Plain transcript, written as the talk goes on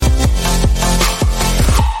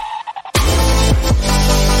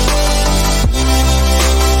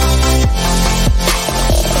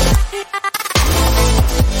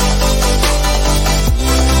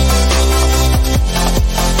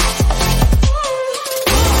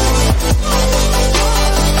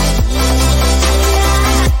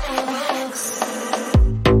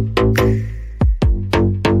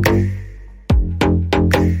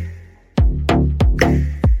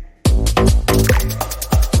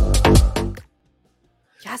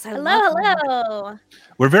Yes, I Hello, love that. hello.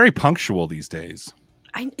 We're very punctual these days.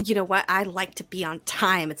 You know what? I like to be on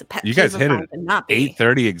time. It's a pet You peeve guys of hit mine it to not be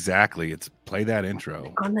 8:30 exactly. It's play that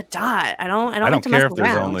intro. on the dot. I don't I like don't to care mess if there's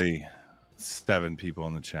around. only 7 people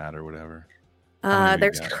in the chat or whatever. How many we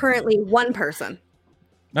There's got? currently one person.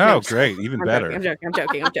 Oh, No, great. Even I'm better. joking. I'm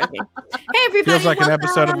joking. Hey, everybody. Feels like an welcome.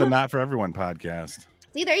 episode of the Not For Everyone podcast.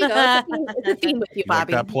 See, there you go. It's a theme with you, You like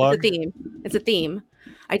Bobby. that plug? It's a theme.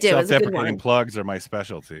 I do. It's a good Self-deprecating one. plugs are my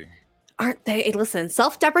specialty. Aren't they? Hey, listen,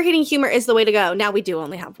 self-deprecating humor is the way to go. Now we do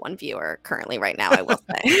only have one viewer currently right now, I will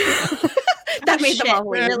say. That made them all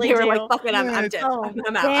leave. really They were do. like, fuck it, I'm dead. Oh,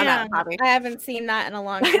 I'm out, Bobby. I haven't seen that in a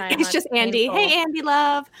long time. It's just That's Andy. painful. Hey, Andy,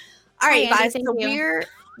 love. All Hi, right, Andy, guys. thank So you.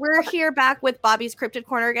 we're here back with Bobby's Cryptid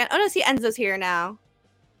Corner again. Oh no, see, Enzo's here now.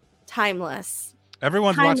 Timeless.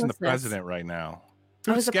 Everyone's watching the Timelessness. president right now.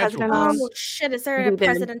 Oh, Who is the scheduled president on? this? Oh shit! Is there a We've been-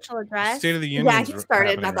 presidential address? State of the Union. Yeah, he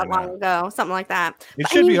started not that long ago, something like that. It But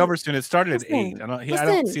should I be mean, over soon. It started at listen, 8. I don't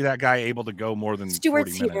listen. see that guy able to go more than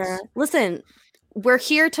Stuart's 40 minutes. here. Listen, we're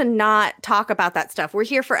here to not talk about that stuff. We're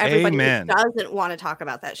here for everybody Amen. who doesn't want to talk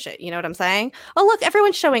about that shit. You know what I'm saying? Oh, look,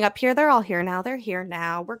 everyone's showing up here. They're all here now. They're here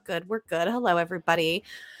now. We're good. We're good. Hello, everybody.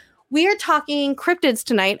 We are talking cryptids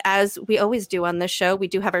tonight, as we always do on this show. We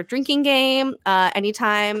do have our drinking game.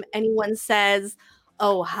 Anytime anyone says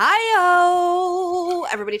Ohio,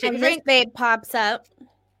 everybody take a And this drink. babe pops up.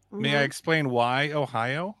 May I explain why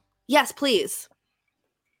Ohio? Yes, please.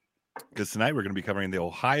 Because tonight we're going to be covering the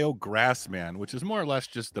Ohio Grassman, which is more or less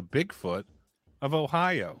just the Bigfoot of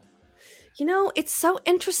Ohio. You know, it's so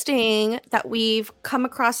interesting that we've come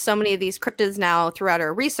across so many of these cryptids now throughout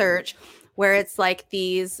our research, where it's like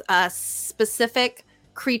these specific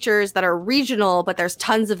creatures that are regional, but there's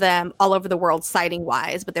tons of them all over the world sighting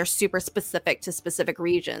wise, but they're super specific to specific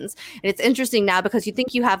regions. And it's interesting now because you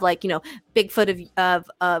think you have like, you know, Bigfoot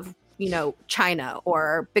of you know, China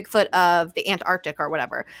or Bigfoot of the Antarctic or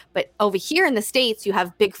whatever. But over here in the States, you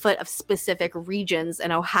have Bigfoot of specific regions.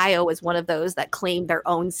 And Ohio is one of those that claim their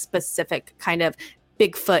own specific kind of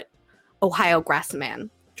Bigfoot Ohio grassman.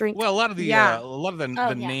 Drink. Well, a lot of the Yeah.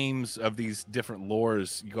 the names of these different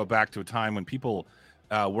lores, you go back to a time when people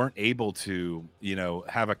weren't able to, you know,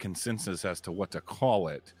 have a consensus as to what to call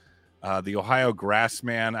it. The Ohio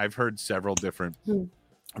Grassman, I've heard several different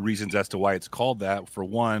reasons as to why it's called that. For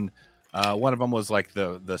one of them was like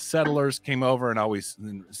the settlers came over and always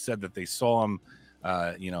said that they saw them,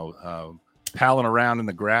 palling around in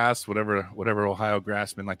the grass, whatever Ohio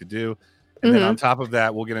Grassmen like to do. And then on top of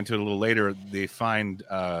that, we'll get into it a little later, they find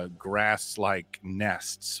grass-like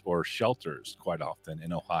nests or shelters quite often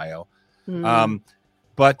in Ohio.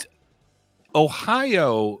 But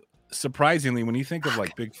Ohio, surprisingly, when you think of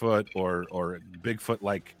like Bigfoot or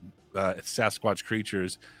Bigfoot-like Sasquatch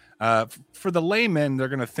creatures, for the layman, they're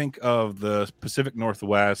going to think of the Pacific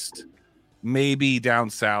Northwest, maybe down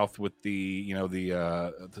south with the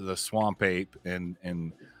swamp ape and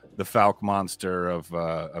the falc monster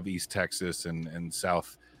of East Texas and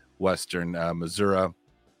southwestern Missouri.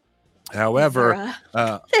 However,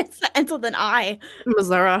 It's the end with an I.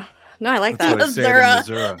 Missouri. No, I like that's that. what I say to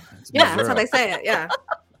Missouri. It's Yeah, that's how Missouri. they say it. Yeah.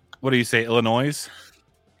 What do you say, Illinois?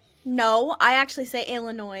 No, I actually say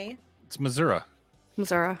Illinois. It's Missouri.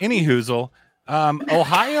 Missouri. Any hoozle.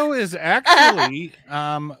 Ohio is actually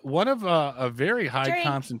one of a very high Drink.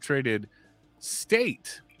 concentrated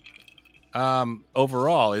state.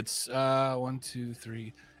 Overall, it's 1, 2,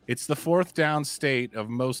 3. It's the 4th down state of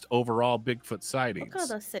most overall Bigfoot sightings, Look at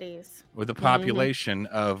those cities. with a population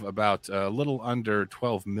of about a little under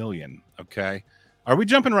 12 million. Okay, are we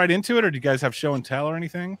jumping right into it, or do you guys have show and tell or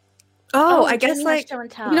anything? Oh, I guess Jenny has like show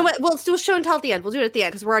and tell. you know what? We'll do show and tell at the end. We'll do it at the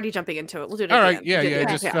end because we're already jumping into it. We'll do it. At All the right, end. yeah.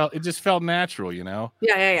 We'll do It just felt natural, you know.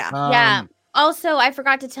 Yeah. Yeah. Also, I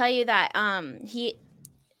forgot to tell you that he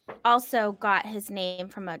also got his name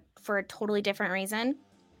for a totally different reason.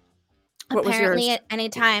 What was Apparently, yours?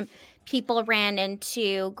 anytime people ran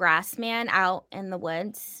into Grassman out in the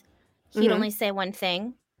woods, he'd Mhm. only say one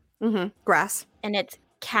thing, Grass. and it's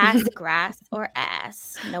cast grass or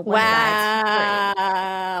ass. No one rides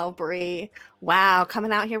Wow, Brie. Wow,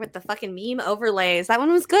 coming out here with the fucking meme overlays. That one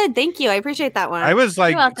was good. Thank you. I appreciate that one. I was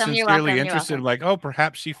like You're welcome, you're sincerely welcome, you're interested, welcome. like, oh,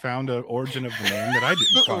 perhaps she found an origin of the name that I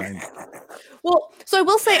didn't find. Well, so I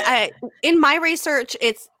will say, in my research,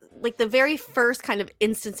 it's like the very first kind of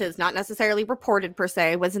instances, not necessarily reported per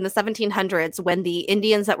se, was in the 1700s when the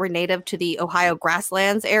Indians that were native to the Ohio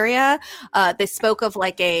grasslands area, they spoke of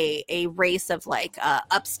like a race of like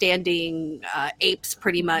upstanding apes,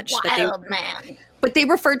 pretty much. Wild man. But they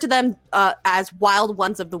referred to them as wild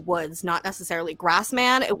ones of the woods, not necessarily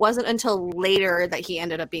grassman. It wasn't until later that he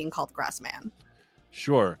ended up being called grassman.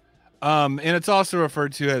 Sure. And it's also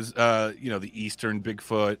referred to as, the Eastern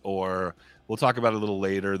Bigfoot, or we'll talk about it a little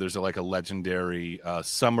later. There's a legendary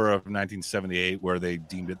summer of 1978 where they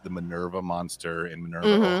deemed it the Minerva monster in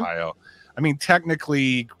Minerva, Ohio. I mean,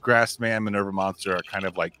 technically, Grassman, Minerva monster are kind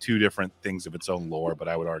of like two different things of its own lore, but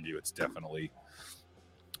I would argue it's definitely,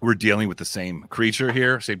 we're dealing with the same creature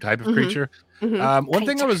here, same type of creature. One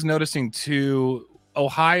thing I was noticing too,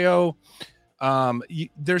 Ohio,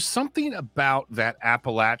 there's something about that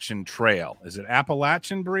Appalachian Trail. Is it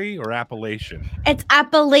Appalachian, Bree, or Appalachian? It's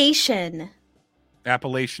Appalachian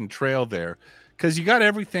Trail there, because you got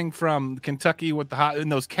everything from Kentucky with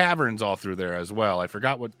and those caverns all through there as well. I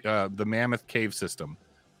forgot what the Mammoth Cave System.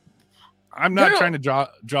 I'm not trying to draw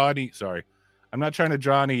any. Sorry, I'm not trying to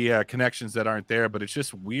draw any connections that aren't there, but it's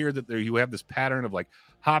just weird that you have this pattern of like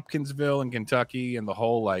Hopkinsville in Kentucky and the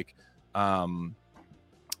whole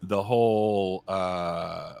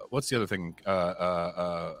what's the other thing?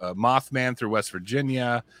 Mothman through West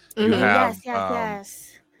Virginia. You have yes.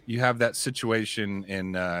 You have that situation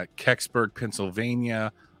in Kecksburg,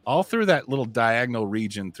 Pennsylvania, all through that little diagonal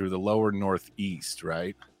region through the lower northeast,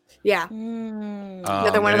 right? Yeah.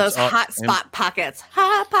 Another one of those hot spot pockets.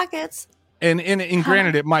 Hot pockets. And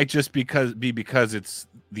granted, it might just because it's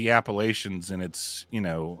the Appalachians and it's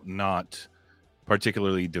not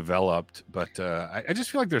particularly developed, but I just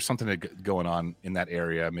feel like there's something going on in that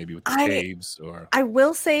area, maybe with the caves. Or I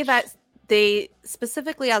will say that they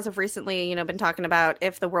specifically, as of recently, been talking about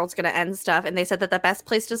if the world's going to end stuff, and they said that the best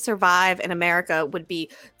place to survive in America would be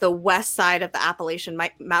the west side of the Appalachian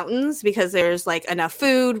Mountains, because there's like enough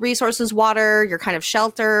food, resources, water. You're kind of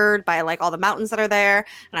sheltered by like all the mountains that are there.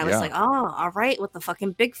 And I was like, oh, all right, with the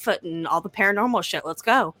fucking Bigfoot and all the paranormal shit, let's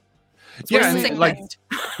go.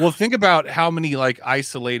 Well, think about how many like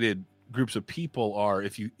isolated groups of people are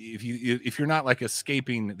if you're not like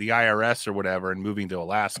escaping the IRS or whatever and moving to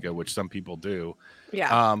Alaska, which some people do.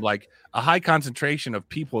 Like a high concentration of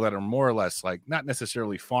people that are more or less like not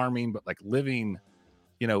necessarily farming, but like living,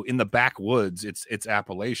 in the backwoods. It's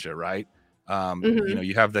Appalachia, right?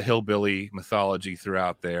 You have the hillbilly mythology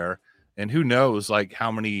throughout there, and who knows like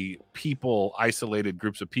how many people, isolated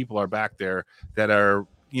groups of people are back there that are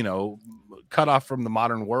cut off from the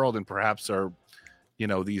modern world and perhaps are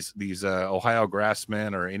these Ohio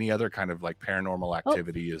Grassmen or any other kind of like paranormal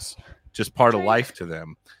activity is just part of life to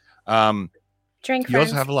them. You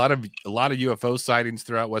also have a lot of UFO sightings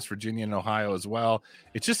throughout West Virginia and Ohio as well.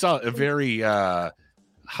 It's just a very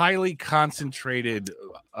highly concentrated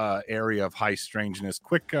area of high strangeness.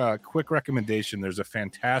 Quick recommendation. There's a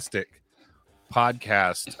fantastic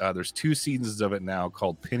podcast. There's 2 seasons of it now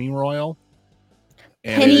called Pennyroyal.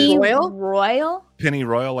 Pennyroyal,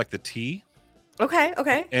 like the tea.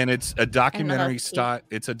 Okay. And it's a documentary style.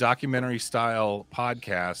 It's a documentary style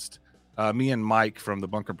podcast. Me and Mike from the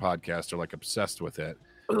Bunker Podcast are like obsessed with it.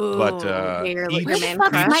 Ooh, but where the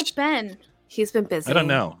fuck's Mike been? He's been busy. I don't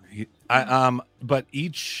know. But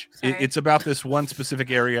it's about this one specific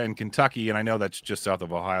area in Kentucky, and I know that's just south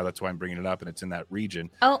of Ohio. That's why I'm bringing it up, and it's in that region.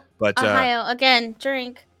 Oh, but Ohio again.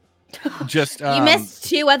 Drink. Just you missed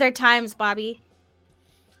 2 other times, Bobby.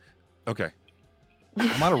 Okay,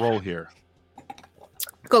 I'm on a roll here.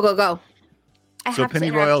 Go. So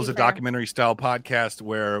Pennyroyal is a documentary style podcast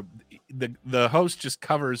where the host just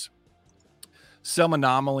covers some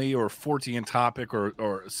anomaly or Fortean topic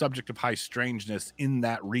or subject of high strangeness in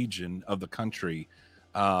that region of the country.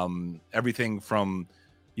 Everything from,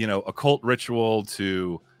 occult ritual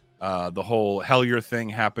to the whole Hellier thing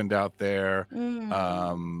happened out there.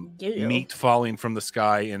 Meat falling from the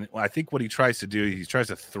sky. And I think what he tries to do, he tries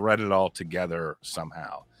to thread it all together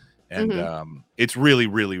somehow. And it's really,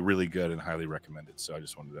 really, really good and highly recommended. So I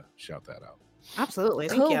just wanted to shout that out. Absolutely.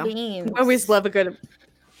 Thank you. I always love a good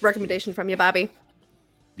recommendation from you, Bobby.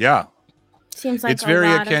 Yeah. Seems like it's very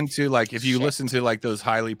akin to like if you listen to like those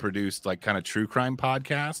highly produced like kind of true crime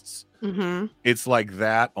podcasts. It's like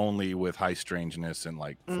that, only with high strangeness and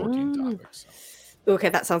like 14 topics. Okay,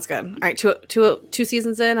 that sounds good. All right, two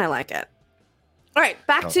seasons in, I like it. All right,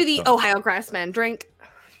 back to the Ohio Grassman drink.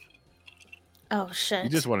 Oh shit! You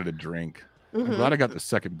just wanted a drink. I'm glad I got the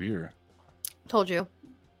second beer. Told you.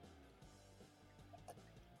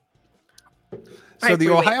 So the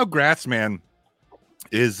Ohio Grassman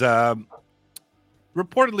is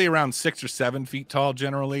reportedly around 6 or 7 feet tall,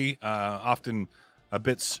 generally, often a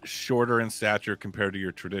bit shorter in stature compared to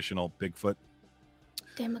your traditional Bigfoot.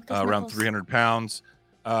 Around 300 pounds.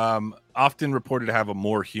 Often reported to have a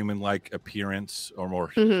more human-like appearance or more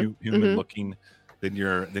human-looking than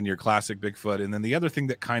your classic Bigfoot. And then the other thing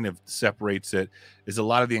that kind of separates it is a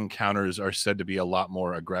lot of the encounters are said to be a lot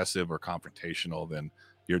more aggressive or confrontational than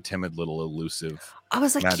your timid little elusive. I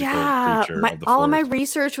was like, magical yeah, creature of the all of my forest.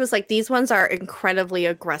 research was like, these ones are incredibly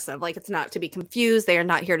aggressive. Like, it's not to be confused. They are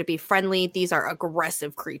not here to be friendly. These are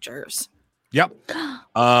aggressive creatures. Yep. Wait,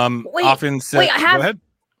 Often said. wait, I have- Go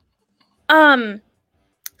ahead.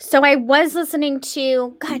 So I was listening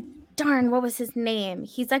to, God darn, what was his name?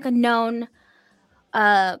 He's like a known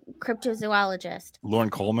cryptozoologist. Lauren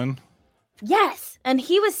Coleman. Yes. And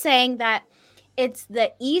he was saying that it's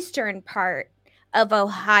the eastern part of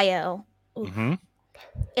Ohio. Mm-hmm.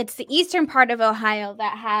 It's the eastern part of Ohio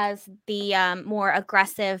that has the more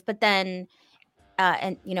aggressive, but then,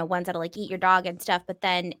 and ones that'll like eat your dog and stuff. But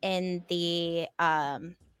then in the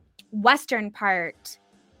western part,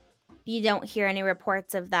 you don't hear any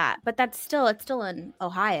reports of that. But it's still in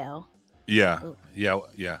Ohio. Yeah, Ooh.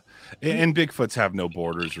 yeah. And Bigfoots have no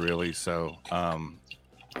borders really, so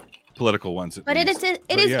political ones. But it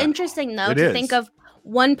is interesting though to think of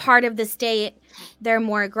one part of the state, they're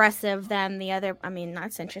more aggressive than the other. I mean,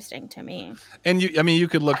 that's interesting to me. And you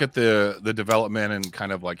could look at the development and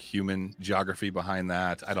kind of like human geography behind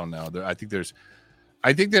that. I don't know. I think that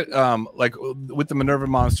like with the Minerva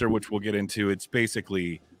monster, which we'll get into, it's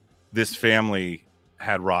basically this family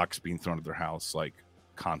had rocks being thrown at their house like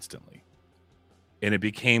constantly, and it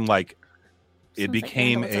became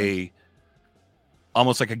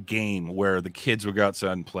almost like a game where the kids would go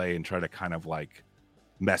outside and play and try to kind of like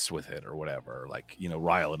mess with it or whatever, like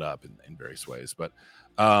rile it up in various ways. But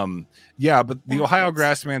but the Ohio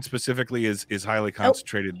grassman specifically is highly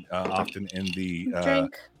concentrated often in the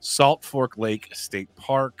Salt Fork Lake State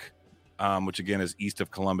Park, which again is east of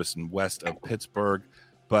Columbus and west of Pittsburgh.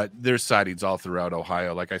 But there's sightings all throughout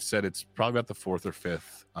Ohio. Like I said, it's probably about the 4th or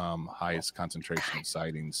 5th highest concentration of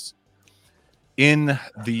sightings in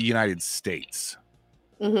the United States.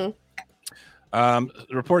 Mm-hmm.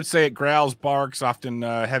 Reports say it growls, barks, often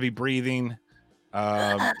heavy breathing.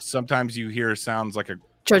 Sometimes you hear sounds like a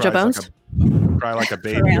Jojo Bones, cry like a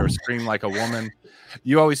baby or scream like a woman.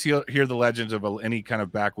 You always hear the legends of any kind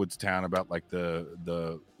of backwoods town about like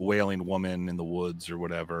the wailing woman in the woods or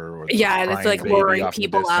whatever. Or and it's like luring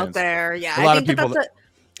people out there. Yeah, I think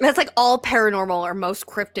that's like all paranormal, or most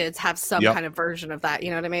cryptids have some kind of version of that.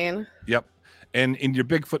 You know what I mean? Yep. And your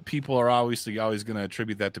Bigfoot people are obviously always going to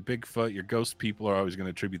attribute that to Bigfoot. Your ghost people are always going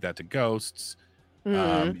to attribute that to ghosts.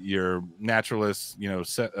 Your naturalists,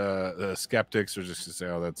 skeptics are just to say,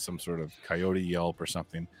 oh, that's some sort of coyote yelp or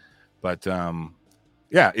something. But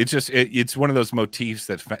it's one of those motifs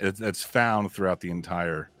that's found throughout the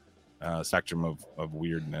entire spectrum of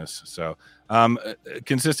weirdness. So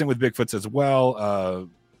consistent with Bigfoots as well,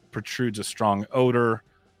 protrudes a strong odor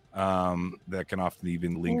that can often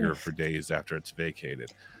even linger for days after it's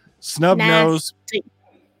vacated. Snub nose,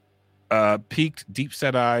 peaked,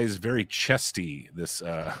 deep-set eyes, very chesty. This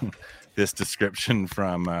this description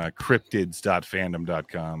from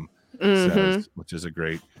cryptids.fandom.com says, which is a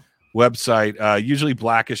great website. Usually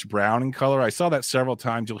blackish brown in color. I saw that several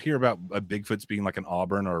times. You'll hear about Bigfoots being like an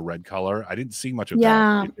auburn or a red color. I didn't see much of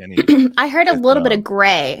that. If any. I heard a little bit of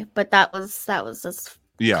gray, but that was as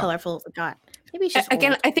colorful as it got. Maybe she's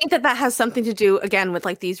again, old. I think that has something to do again with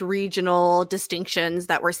like these regional distinctions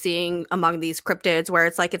that we're seeing among these cryptids, where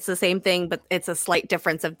it's like it's the same thing, but it's a slight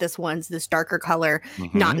difference of this one's this darker color,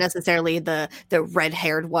 not necessarily the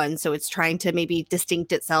red-haired one. So it's trying to maybe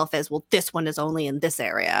distinct itself as, well, this one is only in this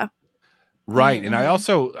area. Right. And I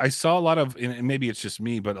saw a lot of, and maybe it's just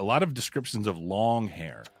me, but a lot of descriptions of long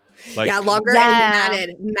hair. Like, longer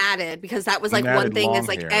and matted, because that was like one thing is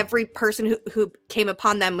like hair. Every person who came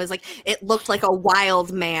upon them was like, it looked like a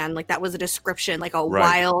wild man. Like that was a description, like a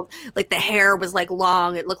wild, like the hair was like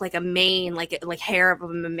long. It looked like a mane, like hair of a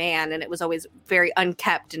man. And it was always very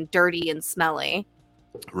unkept and dirty and smelly.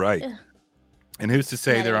 Right. Ugh. And who's to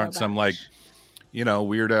say there aren't some like,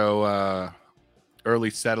 weirdo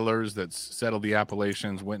early settlers that settled the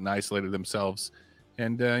Appalachians, went and isolated themselves.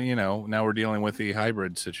 And, now we're dealing with the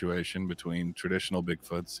hybrid situation between traditional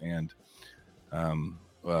Bigfoots and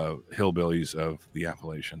hillbillies of the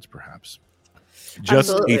Appalachians, perhaps. Just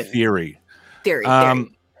Absolutely. a theory. Theory.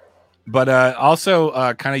 But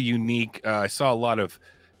also kind of unique. I saw a lot of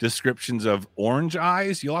descriptions of orange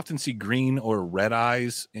eyes. You'll often see green or red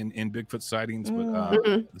eyes in Bigfoot sightings.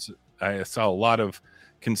 But I saw a lot of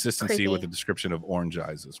consistency with the description of orange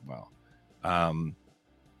eyes as well.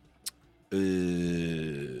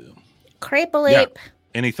 Crapple ape.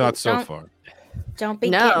 Any thoughts so far? Don't be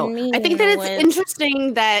kidding me. I think that it's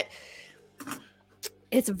interesting that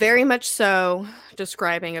It's very much so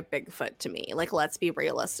describing a Bigfoot to me. Like, let's be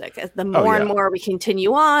realistic. As the more and more we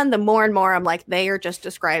continue on, the more and more I'm like, they are just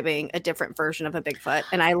describing a different version of a Bigfoot.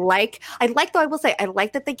 And I like though, I will say, I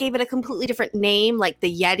like that they gave it a completely different name, like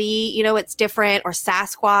the Yeti, you know, it's different, or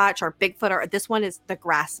Sasquatch, or Bigfoot, or this one is the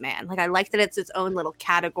Grassman. Like, I like that it's its own little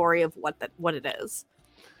category of what it is.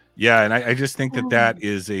 Yeah, and I just think that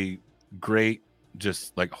is a great,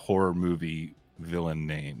 just like horror movie villain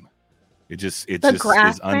name. It's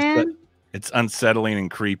unsettling and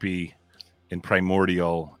creepy and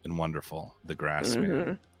primordial and wonderful. The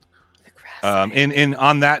Grassman. And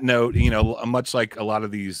on that note, you know, much like a lot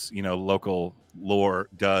of these, you know, local lore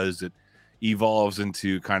does, it evolves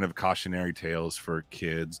into kind of cautionary tales for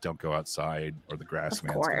kids. Don't go outside, or the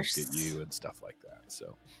Grassman's going to get you, and stuff like that.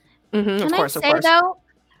 So, can I say though,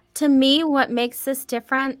 to me, what makes this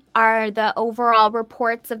different are the overall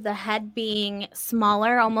reports of the head being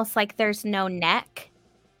smaller, almost like there's no neck.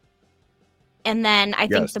 And then I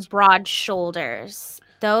think the broad shoulders.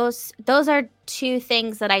 Those are two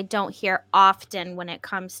things that I don't hear often when it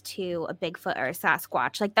comes to a Bigfoot or a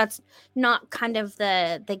Sasquatch. Like, that's not kind of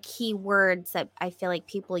the key words that I feel like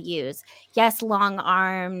people use. Yes, long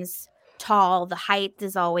arms, tall, the height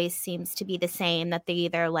always seems to be the same, that they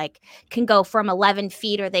either like can go from 11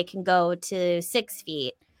 feet or they can go to 6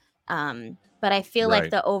 feet. But I feel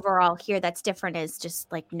like the overall here that's different is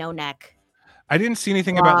just like no neck. I didn't see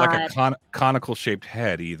anything about like a conical shaped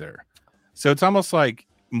head either. So it's almost like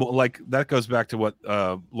that goes back to what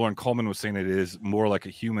Lauren Coleman was saying. It is more like a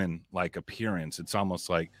human like appearance. It's almost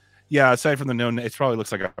like, yeah, aside from the no, it probably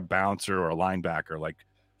looks like a bouncer or a linebacker, like,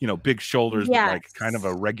 you know, big shoulders, but like kind of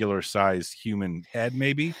a regular sized human head,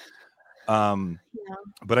 maybe. But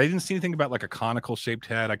I didn't see anything about like a conical shaped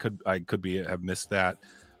head. I could have missed that.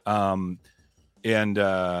 And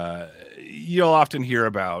you'll often hear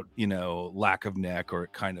about, you know, lack of neck, or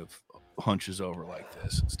it kind of hunches over like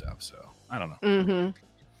this and stuff. So I don't know.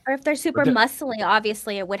 Or if they're super muscly,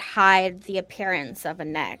 obviously it would hide the appearance of a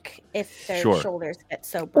neck if their shoulders get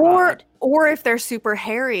so broad. Or if they're super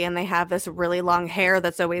hairy and they have this really long hair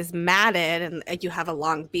that's always matted, and you have a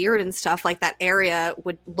long beard and stuff, like that area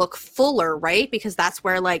would look fuller, right? Because that's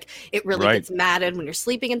where like it really gets matted when you're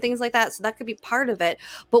sleeping and things like that. So that could be part of it.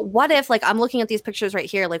 But what if, like, I'm looking at these pictures right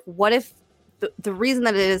here, like what if the reason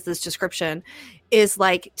that it is this description is,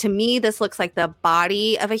 like, to me, this looks like the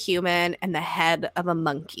body of a human and the head of a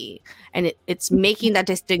monkey. And it's making that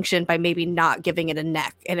distinction by maybe not giving it a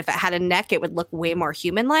neck. And if it had a neck, it would look way more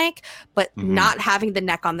human-like. But not having the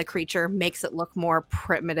neck on the creature makes it look more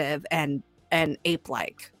primitive and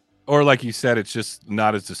ape-like. Or like you said, it's just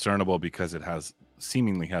not as discernible because it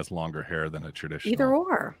seemingly has longer hair than a traditional either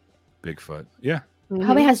or Bigfoot. Yeah.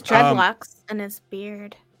 Probably has dreadlocks in his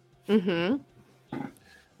beard.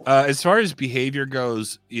 As far as behavior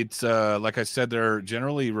goes, it's like I said, they're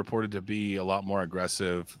generally reported to be a lot more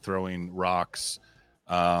aggressive, throwing rocks,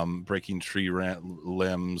 breaking tree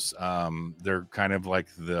limbs. They're kind of like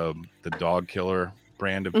the dog killer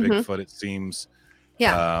brand of Bigfoot, it seems.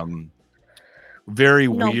 Yeah. Very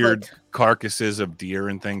weird carcasses of deer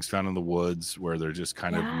and things found in the woods where they're just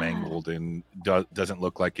kind of mangled and doesn't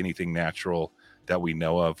look like anything natural that we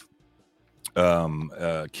know of.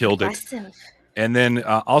 Killed aggressive. It. And then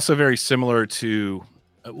also very similar to,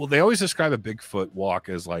 well, they always describe a Bigfoot walk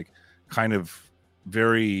as like kind of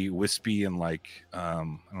very wispy and like, I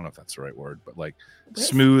don't know if that's the right word, but like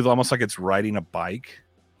smooth, almost like it's riding a bike.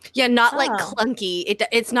 Yeah, not like clunky.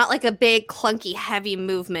 It's not like a big, clunky, heavy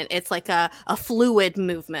movement. It's like a fluid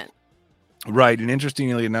movement. Right. And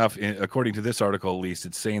interestingly enough, according to this article, at least,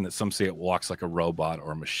 it's saying that some say it walks like a robot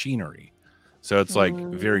or machinery. So it's like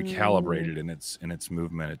very calibrated in its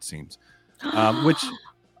movement, it seems. Which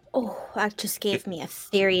that just gave me a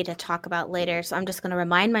theory to talk about later, so I'm just going to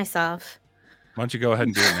remind myself. Why don't you go ahead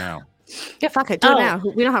and do it now? Yeah, fuck it, do it now.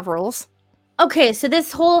 We don't have rules. Okay, so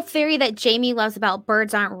this whole theory that Jamie loves about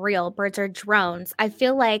birds aren't real, birds are drones. I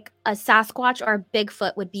feel like a Sasquatch or a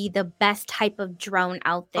Bigfoot would be the best type of drone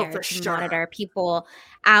out there to monitor people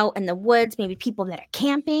out in the woods, maybe people that are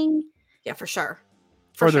camping. Yeah, for sure.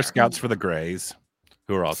 Further scouts for the Greys,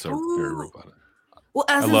 who are also very robotic. Well,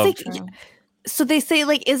 so they say,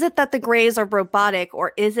 like, is it that the Greys are robotic,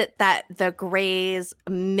 or is it that the Greys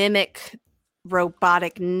mimic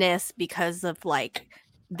roboticness because of like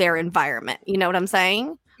their environment? You know what I'm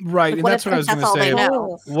saying? Right, like, and that's what I was going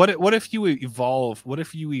to say. What if you evolve? What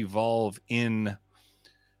if you evolve in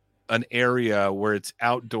an area where it's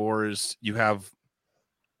outdoors? You have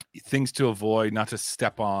things to avoid, not to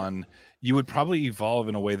step on. You would probably evolve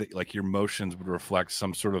in a way that like your motions would reflect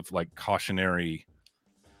some sort of like cautionary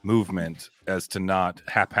movement as to not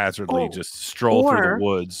haphazardly just stroll through the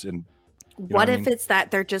woods. And what if it's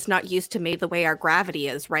that they're just not used to maybe the way our gravity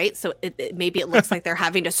is, right? So maybe it looks like they're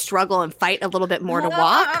having to struggle and fight a little bit more to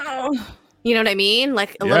walk. You know what I mean?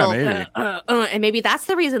 Like a little, maybe. And maybe that's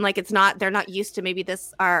the reason. Like they're not used to maybe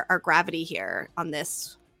our gravity here on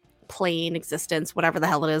this plane existence, whatever the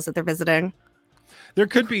hell it is that they're visiting. There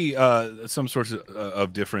could be some sorts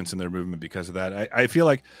of difference in their movement because of that. I feel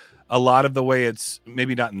like a lot of the way it's,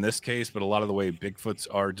 maybe not in this case, but a lot of the way Bigfoots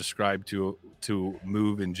are described to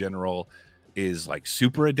move in general is like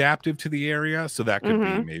super adaptive to the area. So that could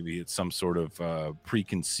be, maybe it's some sort of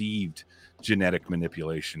preconceived genetic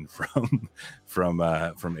manipulation from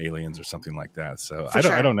aliens or something like that. So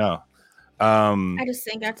I don't know. I just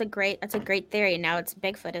think that's a great theory. Now it's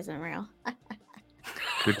Bigfoot isn't real.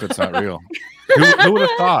 Bigfoot's not real. Who would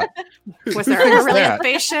have thought? Was there ever really a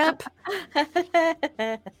spaceship?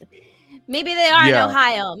 Maybe they are in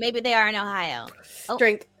Ohio. Maybe they are in Ohio. Oh.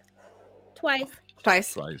 Drink. Twice.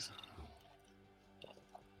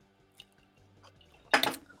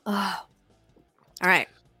 Oh. All right.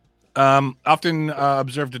 Often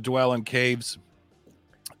observed to dwell in caves,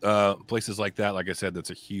 places like that. Like I said,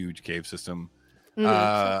 that's a huge cave system.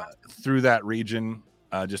 Through that region,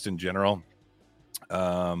 just in general,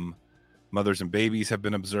 mothers and babies have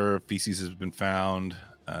been observed. Feces has been found.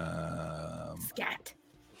 Scat.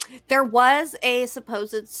 There was a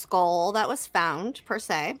supposed skull that was found, per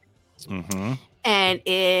se. And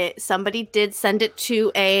somebody did send it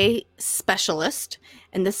to a specialist,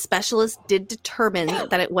 and the specialist did determine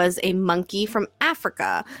that it was a monkey from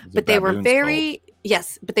Africa. But they were very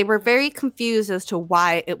confused as to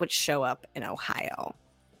why it would show up in Ohio.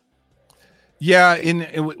 Yeah,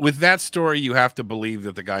 with that story, you have to believe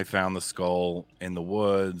that the guy found the skull in the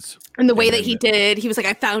woods. And the way that he did, he was like,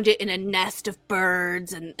 I found it in a nest of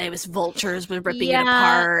birds, and it was vultures were ripping it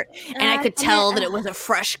apart. And I could tell that it was a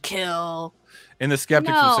fresh kill. And the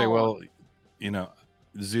skeptics would say, well,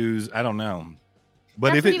 zoos, I don't know.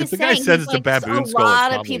 But if the guy says it's a baboon skull,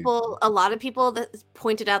 a lot of people that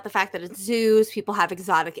pointed out the fact that it's zoos. People have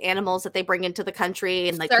exotic animals that they bring into the country,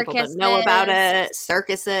 and like people don't know about it.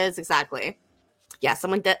 Circuses, exactly. Yeah,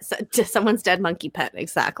 someone's dead monkey pet,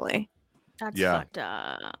 exactly. That's fucked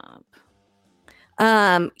up.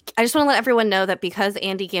 I just want to let everyone know that because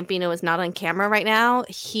Andy Gambino is not on camera right now,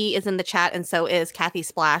 he is in the chat, and so is Kathy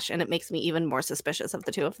Splash, and it makes me even more suspicious of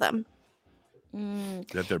the two of them. Can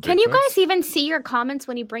you guys even see your comments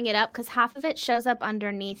when you bring it up? Because half of it shows up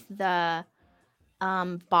underneath the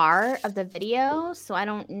bar of the video, so I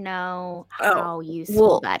don't know how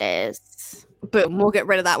useful that is. Boom, we'll get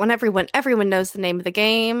rid of that one. Everyone knows the name of the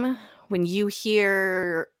game. When you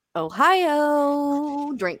hear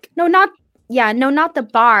Ohio, drink. No, not the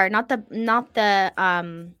bar, not the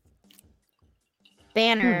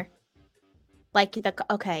banner.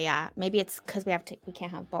 Maybe it's because we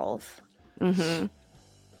can't have both.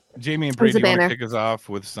 Jamie and Bree, do you want to kick us off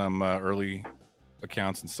with some early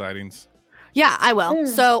accounts and sightings? Yeah, I will.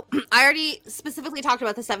 So I already specifically talked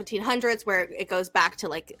about the 1700s, where it goes back to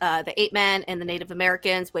like the ape men and the Native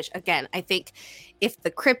Americans, which again, I think if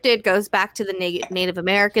the cryptid goes back to the Native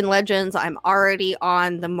American legends, I'm already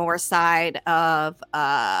on the more side of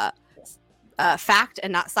fact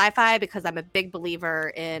and not sci-fi, because I'm a big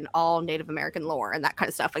believer in all Native American lore and that kind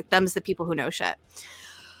of stuff. Like, them's the people who know shit.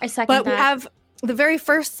 I second that. But we have the very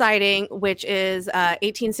first sighting, which is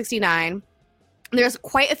 1869. There's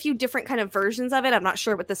quite a few different kind of versions of it. I'm not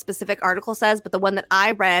sure what the specific article says, but the one that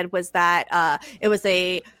I read was that it was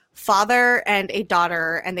a father and a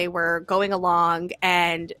daughter, and they were going along,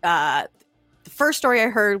 and the first story I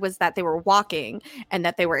heard was that they were walking and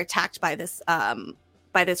that they were attacked by this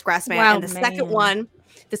grass man. Wow, and the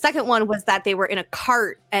second one was that they were in a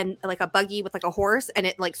cart and like a buggy with like a horse, and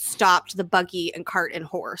it like stopped the buggy and cart and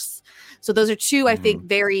horse. So those are two, I think,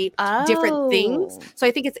 very different things. So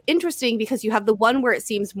I think it's interesting because you have the one where it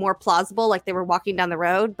seems more plausible, like they were walking down the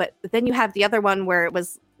road, but then you have the other one where it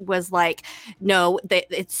was like, no,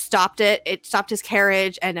 it stopped his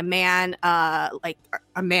carriage, and a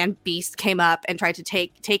man beast came up and tried to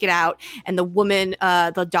take it out, and the woman,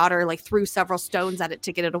 the daughter, like threw several stones at it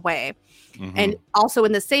to get it away. And also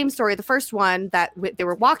in the same story, the first one that they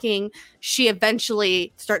were walking, she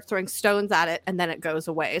eventually starts throwing stones at it, and then it goes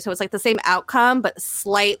away. So it's like the same outcome, but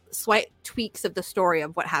slight tweaks of the story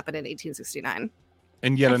of what happened in 1869.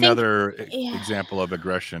 And yet another example of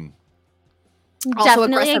aggression. Also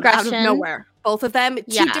aggressive out of nowhere. Both of them,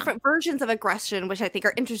 two different versions of aggression, which I think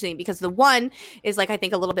are interesting, because the one is like, I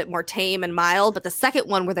think, a little bit more tame and mild, but the second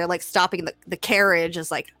one where they're like stopping the carriage is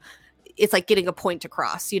like, it's like getting a point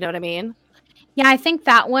across. You know what I mean? Yeah, I think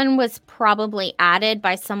that one was probably added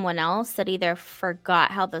by someone else that either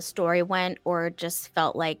forgot how the story went or just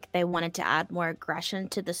felt like they wanted to add more aggression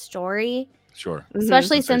to the story. Sure.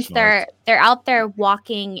 Especially since Sensationalized. they're out there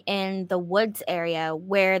walking in the woods area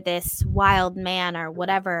where this wild man or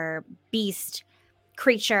whatever beast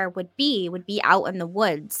creature would be out in the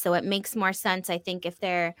woods. So it makes more sense, I think, if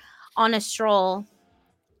they're on a stroll,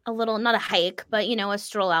 a little, not a hike, but a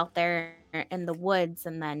stroll out there in the woods,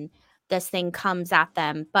 and then this thing comes at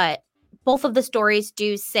them. But both of the stories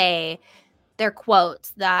do say their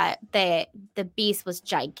quotes that the beast was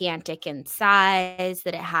gigantic in size,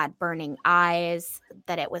 that it had burning eyes,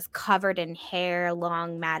 that it was covered in hair,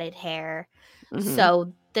 long matted hair.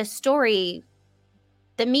 So the story,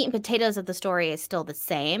 the meat and potatoes of the story is still the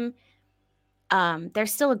same.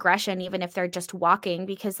 There's still aggression even if they're just walking,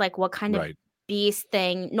 because like what kind of beast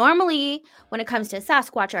thing, normally when it comes to a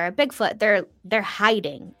Sasquatch or a Bigfoot, they're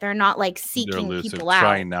hiding, they're not like seeking people out,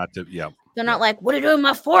 trying not to. They're not like, what are you doing in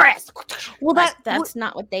my forest? Well, that's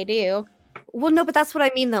not what they do. Well, no, but that's what I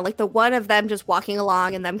mean, though. Like, the one of them just walking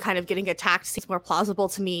along and them kind of getting attacked seems more plausible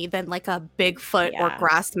to me than, like, a Bigfoot or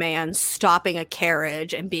grass man stopping a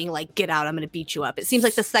carriage and being like, get out, I'm going to beat you up. It seems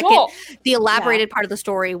like the elaborated part of the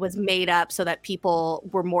story was made up so that people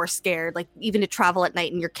were more scared. Like, even to travel at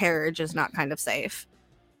night in your carriage is not kind of safe.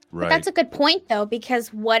 Right. But that's a good point, though,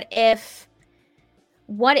 because what if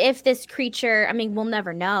this creature, I mean, we'll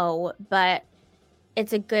never know, but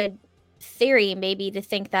it's a good theory maybe to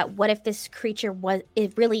think that what if this creature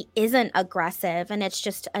it really isn't aggressive, and it's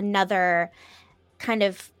just another kind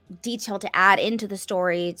of detail to add into the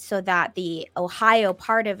story so that the Ohio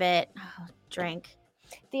part of it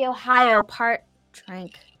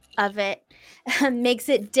of it makes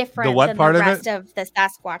it different than the rest of the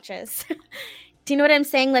Sasquatches. Do you know what I'm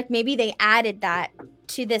saying? Like maybe they added that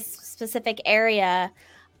to this specific area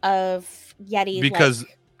of Yeti because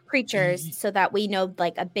creatures so that we know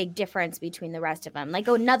like a big difference between the rest of them, like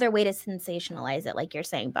another way to sensationalize it, like you're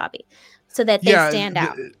saying, Bobby, so that they stand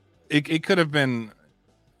out. It could have been,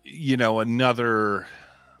 another,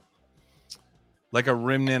 like a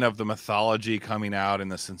remnant of the mythology coming out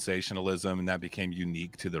and the sensationalism, and that became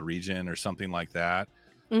unique to the region or something like that.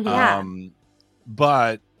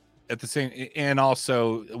 But at the same, and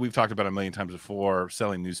also we've talked about a million times before,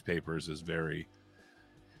 selling newspapers is very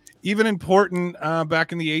even important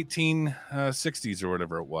back in the 1860s or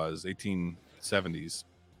whatever it was, 1870s.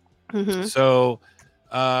 So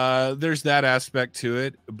there's that aspect to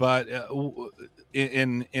it, but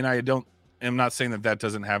I'm not saying that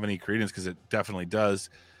doesn't have any credence, because it definitely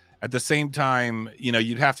does. At the same time,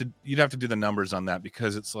 you'd have to do the numbers on that,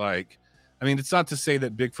 because it's like, I mean, it's not to say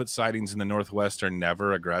that Bigfoot sightings in the Northwest are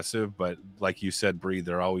never aggressive, but like you said, Bree,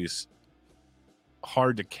 they're always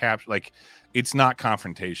hard to capture. Like, it's not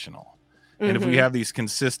confrontational. And if we have these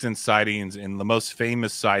consistent sightings, and the most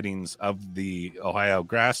famous sightings of the Ohio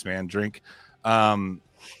grassman drink are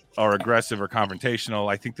aggressive or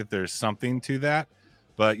confrontational, I think that there's something to that.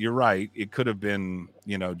 But you're right, it could have been,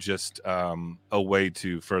 just a way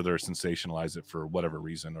to further sensationalize it for whatever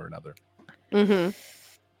reason or another.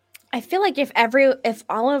 I feel like if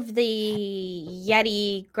all of the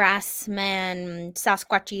Yeti, grassman,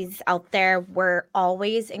 Sasquatches out there were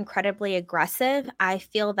always incredibly aggressive, I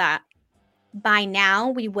feel that by now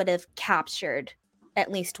we would have captured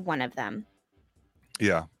at least one of them.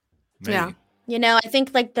 Yeah. Maybe. Yeah. I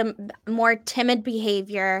think like the more timid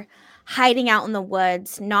behavior, hiding out in the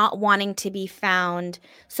woods, not wanting to be found.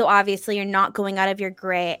 So obviously you're not going out of your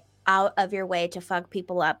way to fuck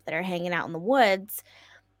people up that are hanging out in the woods.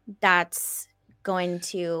 That's going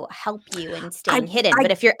to help you in staying hidden.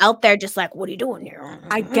 But if you're out there just like, what are you doing here?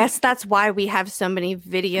 I guess that's why we have so many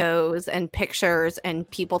videos and pictures and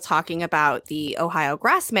people talking about the Ohio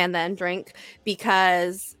grassman then drink,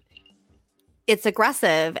 because it's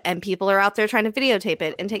aggressive and people are out there trying to videotape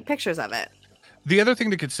it and take pictures of it. The other thing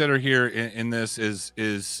to consider here in this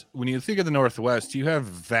is when you think of the Northwest, you have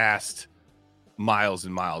vast miles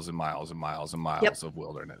and miles and miles and miles and miles of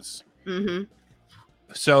wilderness.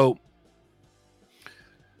 So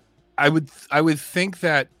I would think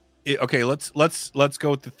that let's go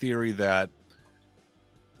with the theory that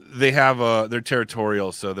they have they're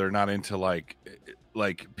territorial, so they're not into like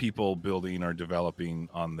people building or developing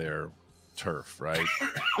on their turf, right?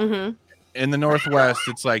 In the Northwest,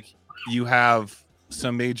 it's like you have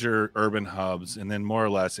some major urban hubs, and then more or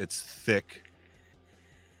less it's thick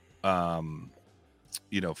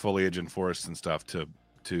foliage and forests and stuff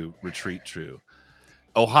to retreat to.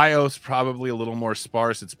 Ohio's probably a little more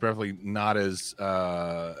sparse. It's probably not as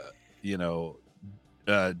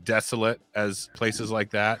desolate as places like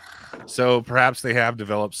that. So perhaps they have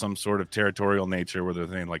developed some sort of territorial nature where they're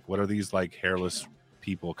thinking like, what are these like hairless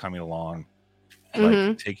people coming along,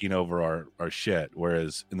 like taking over our shit?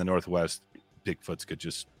 Whereas in the Northwest, Bigfoots could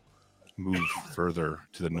just move further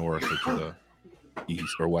to the north or to the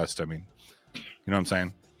east or west. I mean, you know what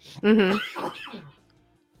I'm saying?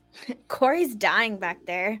 Corey's dying back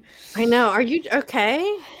there. I know. Are you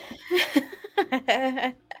okay?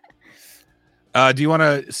 Do you want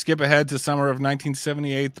to skip ahead to summer of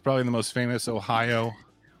 1978? Probably the most famous Ohio.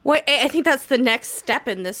 Well, I think that's the next step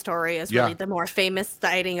in this story is really the more famous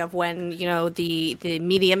sighting of when, you know, the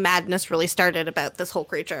media madness really started about this whole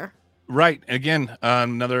creature. Right. Again,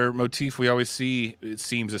 another motif we always see, it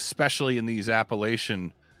seems, especially in these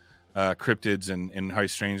Appalachian cryptids and high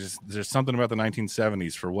strange. There's something about the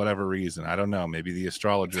 1970s for whatever reason. I don't know. Maybe the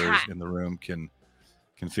astrologers in the room can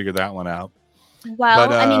figure that one out. Well,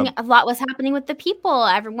 but, I mean, a lot was happening with the people.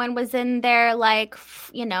 Everyone was in there, like,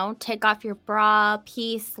 you know, take off your bra,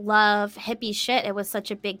 peace, love, hippie shit. It was such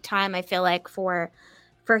a big time, I feel like, for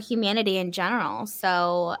humanity in general.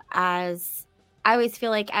 So I always feel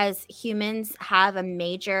like as humans have a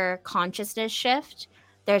major consciousness shift,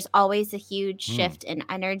 there's always a huge shift in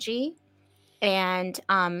energy and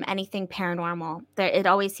anything paranormal. It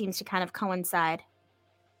always seems to kind of coincide.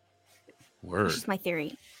 Word. That's just my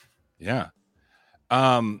theory. Yeah.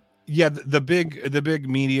 The big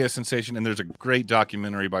media sensation, and there's a great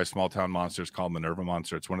documentary by Small Town Monsters called Minerva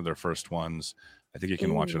Monster. It's one of their first ones. I think you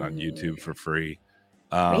can watch it on YouTube for free.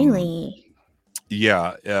 Really?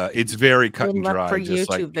 Yeah, it's very cut and dry. For just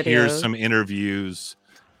YouTube like videos. Here's some interviews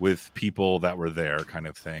with people that were there, kind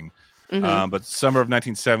of thing. But summer of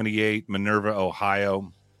 1978, Minerva,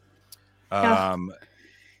 Ohio. One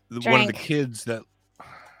of the kids that.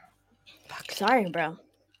 Sorry, bro.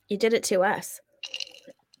 You did it to us.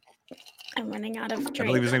 I'm running out of drink. I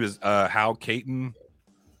believe his name is Hal Caton,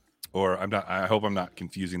 or I'm not. I hope I'm not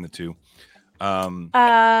confusing the two.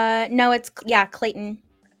 No, it's Clayton.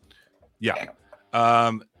 Yeah.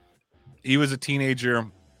 He was a teenager,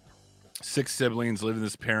 6 siblings, lived with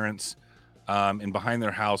his parents, and behind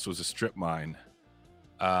their house was a strip mine.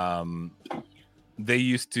 They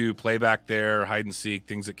used to play back there, hide and seek,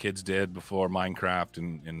 things that kids did before Minecraft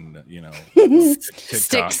and you know,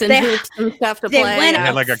 sticks and hoops and stuff to play. They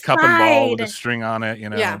had like a cup and ball with a string on it, you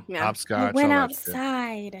know, hopscotch. Went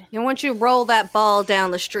outside. You want you to roll that ball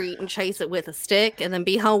down the street and chase it with a stick, and then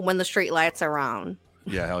be home when the street lights are on.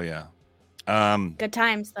 Yeah, hell yeah. Good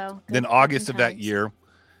times though. Then August of that year,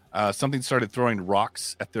 something started throwing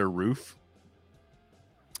rocks at their roof.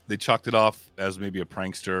 They chalked it off as maybe a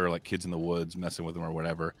prankster, or like kids in the woods messing with them or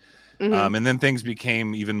whatever. And then things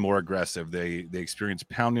became even more aggressive. They experienced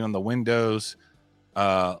pounding on the windows.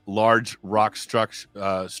 Large rock struck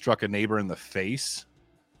a neighbor in the face.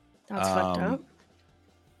 That's fucked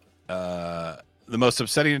up. The most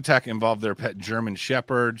upsetting attack involved their pet German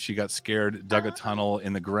Shepherd. She got scared, dug a tunnel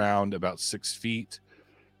in the ground about 6 feet,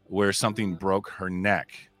 where something broke her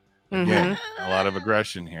neck. Again, a lot of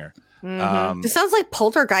aggression here. This sounds like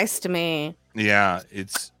Poltergeist to me. Yeah,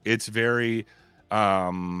 it's very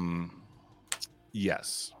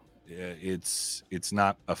yes. It's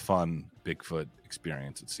not a fun Bigfoot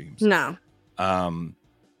experience, it seems. No.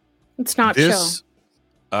 It's not this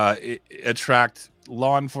it attract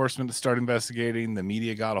law enforcement to start investigating. The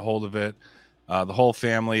media got a hold of it. The whole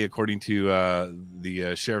family, according to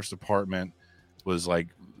the sheriff's department, was like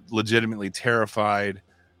legitimately terrified.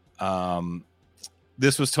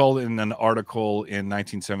 This was told in an article in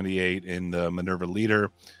 1978 in the Minerva Leader.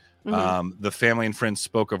 The family and friends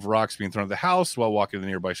spoke of rocks being thrown at the house while walking the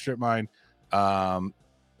nearby strip mine.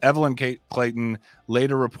 Evelyn Clayton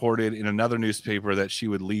later reported in another newspaper that she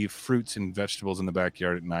would leave fruits and vegetables in the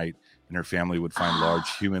backyard at night, and her family would find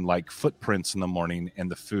large human-like footprints in the morning and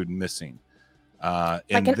the food missing. Like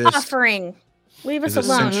an offering. Leave us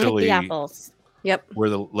alone. Pick the apples. Yep. Where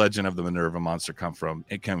the legend of the Minerva Monster came from,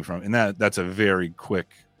 and that's a very quick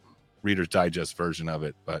Reader's Digest version of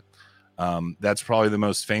it. But that's probably the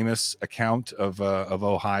most famous account of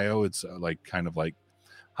Ohio. It's like kind of like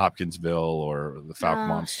Hopkinsville or the Fouke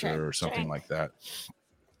Monster or something like that.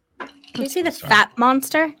 Can you see the Fat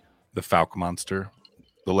Monster? The Fouke Monster,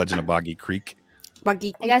 the Legend of Boggy Creek. I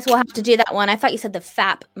guess we'll have to do that one. I thought you said the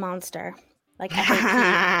Fap Monster. Like the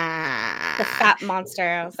Fat Monster.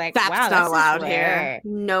 I was like, Fap's wow, not allowed here.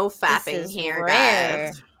 No fapping here,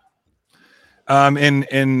 guys.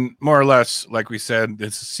 And more or less, like we said,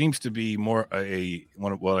 this seems to be more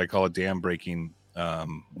what I call a dam breaking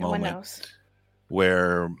moment,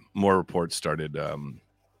 where more reports started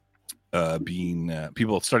being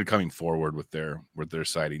people started coming forward with their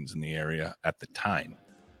sightings in the area at the time.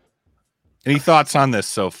 Any thoughts on this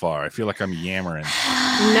so far? I feel like I'm yammering.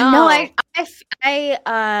 No, I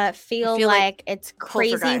feel like it's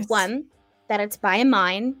crazy. poltergeist. One, that it's by a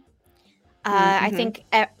mine. I think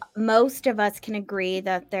most of us can agree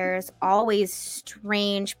that there's always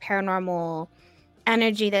strange paranormal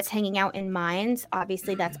energy that's hanging out in mines.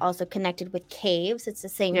 Obviously, that's also connected with caves. It's the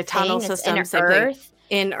same thing. Tunnel It's systems, inner earth.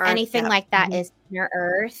 in Earth, Anything like that is inner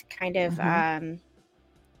earth, kind of.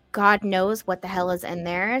 God knows what the hell is in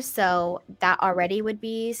there. So that already would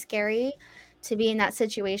be scary to be in that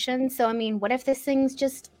situation. So, I mean, what if this thing's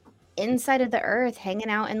just inside of the earth, hanging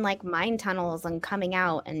out in like mine tunnels and coming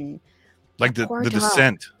out and like the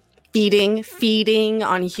descent, feeding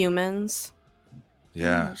on humans.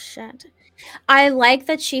 Yeah. Oh, shit. I like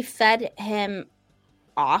that she fed him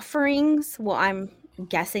offerings. Well, I'm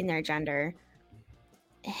guessing their gender.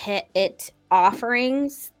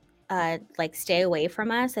 Offerings. Like stay away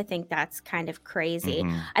from us. I think that's kind of crazy.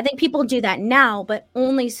 I think people do that now, but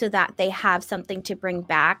only so that they have something to bring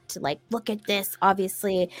back to, like, look at this.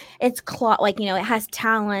 Obviously, it's claw, like, it has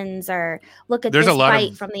talons, or look at this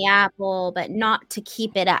bite from the apple, but not to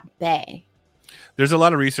keep it at bay. There's a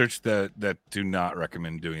lot of research that do not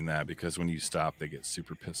recommend doing that, because when you stop, they get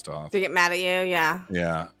super pissed off. They get mad at you. Yeah.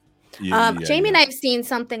 Yeah. Jamie and I've seen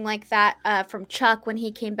something like that from Chuck when he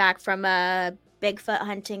came back from a Bigfoot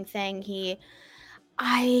hunting thing.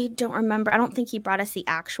 I don't remember. I don't think he brought us the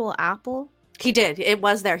actual apple. He did. It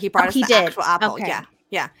was there. He brought us the actual apple. Okay.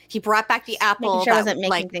 Yeah. He brought back the apple. Sure, I wasn't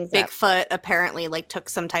making things Bigfoot apparently like took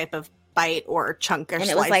some type of bite or chunk or slice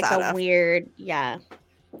out of. And it was like a weird,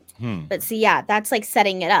 But see, that's like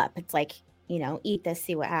setting it up. It's like, eat this,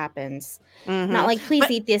 see what happens. Not like, please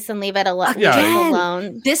eat this and leave it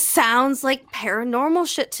alone. This sounds like paranormal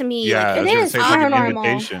shit to me. Yeah, like, it is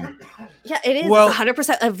paranormal. Yeah, it is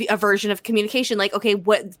 100% a version of communication. Like, okay,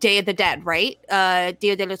 what Day of the Dead, right?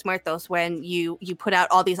 Dia de los Muertos, when you put out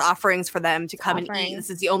all these offerings for them to come and eat. This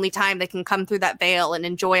is the only time they can come through that veil and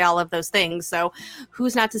enjoy all of those things. So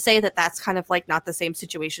who's not to say that that's kind of like not the same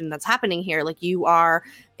situation that's happening here? Like, you are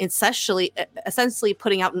essentially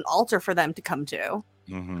putting out an altar for them to come to.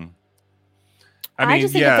 I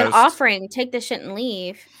just think it's an offering. Take this shit and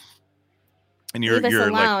leave. And leave us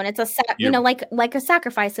alone. Like, it's like a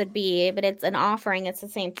sacrifice would be, but it's an offering. It's the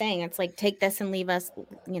same thing. It's like, take this and leave us.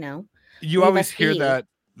 You always hear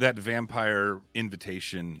that vampire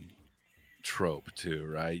invitation trope too,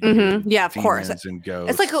 right? Yeah, of course. And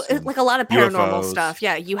ghosts. It's like a lot of paranormal stuff.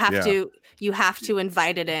 Yeah, you have to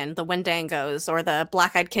invite it in. The Wendangos or the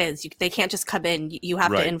Black-Eyed Kids. They can't just come in. You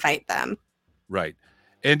have to invite them. Right.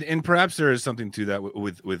 And perhaps there is something to that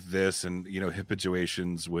with this, and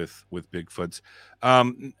habituations with Bigfoots.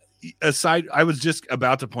 Aside, I was just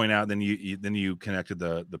about to point out, then you connected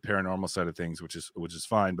the paranormal side of things, which is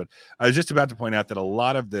fine. But I was just about to point out that a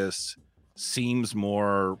lot of this seems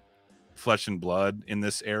more flesh and blood in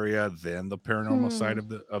this area than the paranormal side of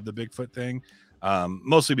the Bigfoot thing.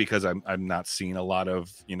 Mostly because I'm not seeing a lot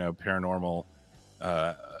of paranormal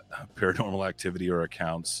activity or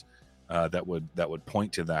accounts that would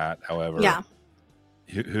point to that. However,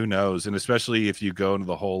 who knows? And especially if you go into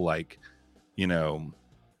the whole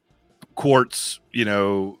quartz,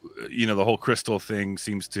 the whole crystal thing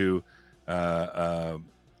seems to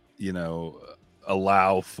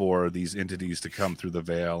allow for these entities to come through the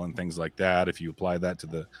veil and things like that. If you apply that to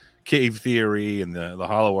the cave theory and the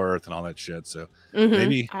hollow earth and all that shit, so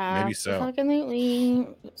maybe so. Absolutely,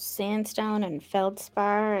 sandstone and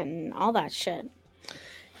feldspar and all that shit.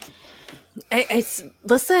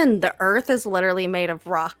 Listen, the earth is literally made of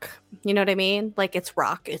rock. You know what I mean? Like, it's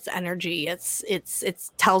rock, it's energy, it's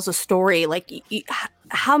tells a story. Like,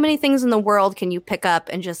 how many things in the world can you pick up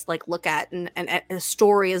and just like look at, and a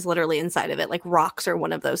story is literally inside of it? Like, rocks are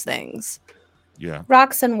one of those things. Yeah,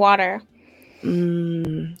 rocks and water.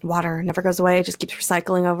 Water never goes away; it just keeps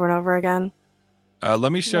recycling over and over again.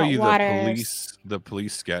 Let me show you the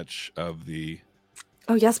police sketch of the.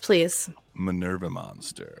 Oh yes, please. Minerva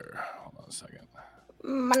monster. Hold on a second.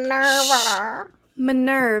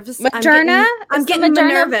 Minerves. Moderna? I'm getting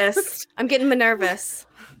nervous. I'm getting nervous.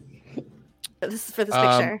 This is for this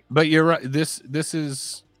picture. But you're right. This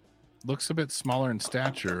looks a bit smaller in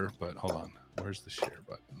stature, but hold on. Where's the share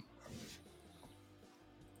button?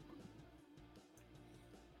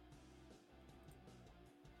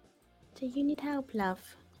 Do you need help, love?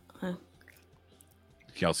 Can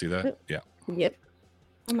y'all see that? Yeah. Yep.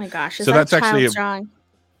 Oh my gosh! So that's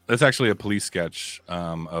actually a police sketch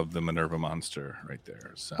of the Minerva monster right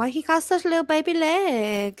there. So. Why he got such little baby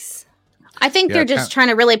legs? I think Yeah, they're it's just trying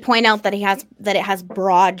to really point out that it has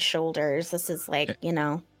broad shoulders. This is like,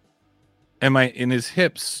 and his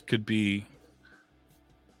hips could be,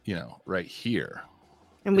 right here.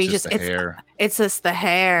 And it's just the hair. It's just the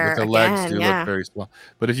hair. But the legs again, do look very small.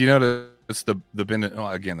 But if you notice the bend,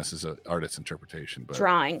 again, this is an artist's interpretation, but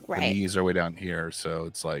drawing, right? The knees are way down here, so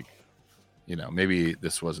it's like, maybe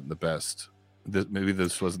this wasn't the best. Maybe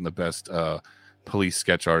this wasn't the best police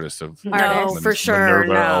sketch artist of No, for sure.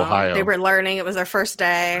 Minerva, Ohio. They were learning. It was their first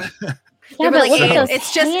day. Yeah, but like, look at those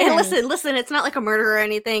it's just hands. listen. It's not like a murder or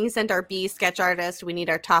anything. Send our B sketch artist. We need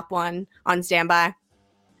our top one on standby.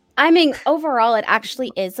 I mean, overall, it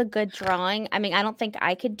actually is a good drawing. I mean, I don't think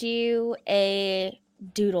I could do a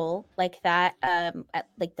doodle like that,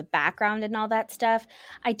 like the background and all that stuff.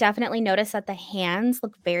 I definitely noticed that the hands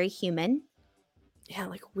look very human. Yeah,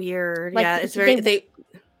 like weird. Like, yeah, it's very. They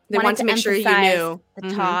want to make sure you knew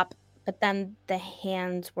the top, but then the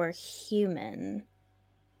hands were human,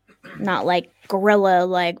 not like gorilla,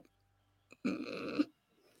 like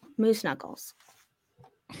moose knuckles.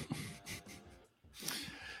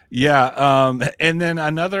 Yeah, and then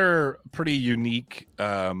another pretty unique,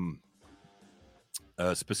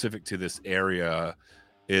 specific to this area,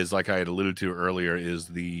 is like I had alluded to earlier, is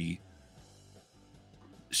the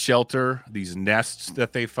shelter, these nests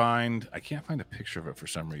that they find. I can't find a picture of it for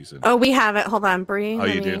some reason. Oh, we have it. Hold on, Bree. Oh,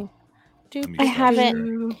 you do? I have it.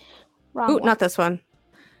 Oh, not this one.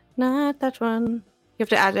 Not that one. You have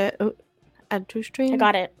to add it. Oh, add to stream. I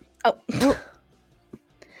got it. Oh.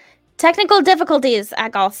 Technical difficulties,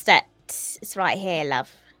 Agostet. It's right here, love.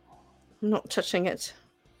 I'm not touching it.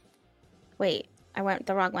 Wait, I went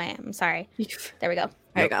the wrong way. I'm sorry. There we go.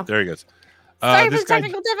 There you go. There he goes. Sorry for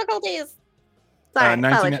technical difficulties. Sorry,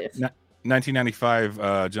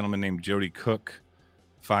 1995, gentleman named Jody Cook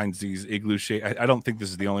finds these igloo shape. I don't think this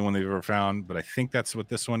is the only one they've ever found, but I think that's what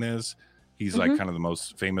this one is. He's like kind of the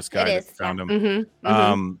most famous guy that found them.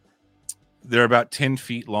 They're about 10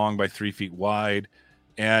 feet long by 3 feet wide.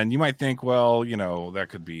 And you might think, well, that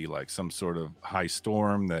could be like some sort of high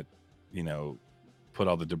storm that, put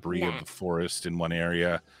all the debris of the forest in one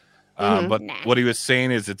area. But what he was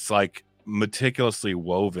saying is it's like meticulously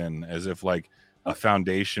woven, as if like a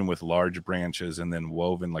foundation with large branches and then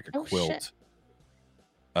woven like a quilt.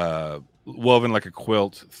 Woven like a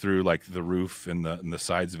quilt through like the roof and the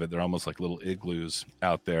sides of it. They're almost like little igloos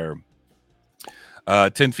out there.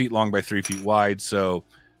 10 feet long by 3 feet wide. So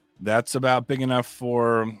that's about big enough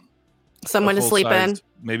for someone to sleep in.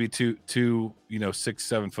 Maybe two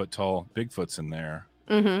 6-7 foot tall Bigfoots in there.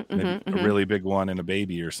 A really big one and a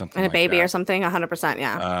baby or something. And a like baby that. or something. 100%.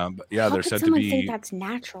 Yeah. But yeah, they're said to someone be. think that's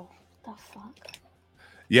natural? The fuck.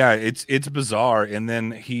 Yeah, it's bizarre. And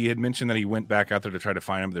then he had mentioned that he went back out there to try to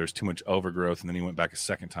find them. But there was too much overgrowth, and then he went back a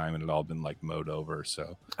second time, and it had all been like mowed over.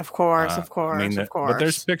 So of course. But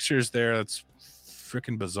there's pictures there. That's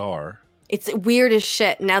freaking bizarre. It's weird as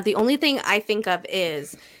shit. Now, the only thing I think of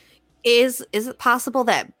is it possible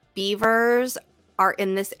that beavers are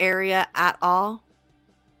in this area at all?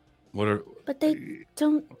 But they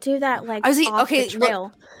don't do that like okay, the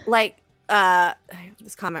trail. Like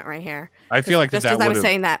this comment right here. I feel like just as I was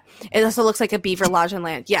saying that, it also looks like a beaver lodge on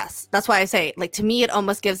land. Yes, that's why I say, like, to me, it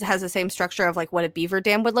almost has the same structure of like what a beaver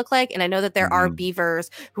dam would look like. And I know that there are beavers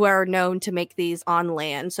who are known to make these on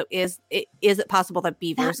land. So is it possible that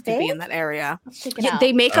beavers could be in that area? Yeah,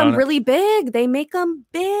 they make them really big. They make them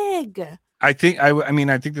big. I think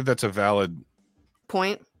that's a valid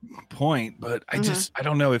point, but I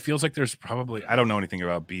don't know. It feels like there's probably, I don't know anything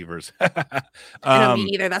about beavers. I don't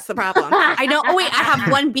me either. That's the problem. I know. Oh wait, I have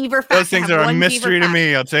one beaver fact. Those things are a mystery to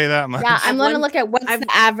me. I'll tell you that much. Yeah, I'm going to look at what's the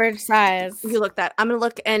average size. You look that. I'm going to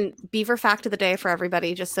look and beaver fact of the day for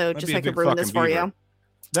everybody, just so I could ruin this for you.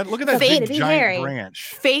 Look at that big giant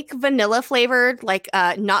branch. Fake vanilla flavored, like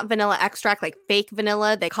not vanilla extract, like fake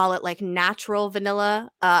vanilla. They call it like natural vanilla.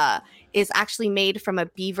 Is actually made from a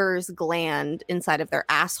beaver's gland inside of their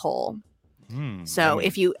asshole. So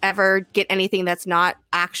if you ever get anything that's not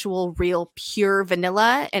actual, real, pure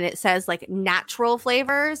vanilla, and it says like natural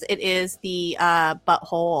flavors, it is the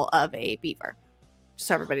butthole of a beaver.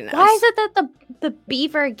 So everybody knows. Why is it that the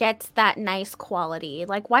beaver gets that nice quality?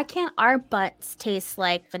 Like, why can't our butts taste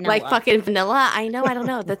like vanilla? Like fucking vanilla? I know. I don't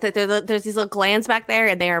know. There's these little glands back there,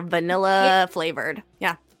 and they are vanilla flavored.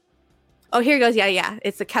 Yeah. Oh, here it goes. Yeah.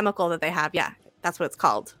 It's the chemical that they have. Yeah, that's what it's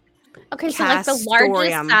called. Okay, so like the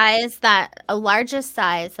largest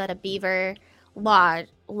size that a beaver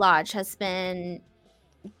lodge has been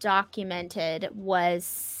documented was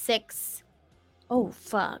 6 to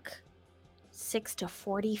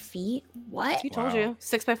 40 feet. What? I told you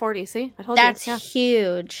 6 by 40. See, I told That's you.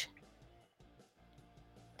 huge.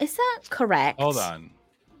 Is that correct? Hold on.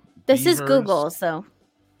 This is Beavers Google, so.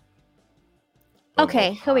 of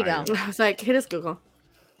Okay, here we go. Ohio. I was like, it is Google.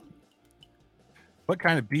 What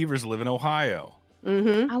kind of beavers live in Ohio?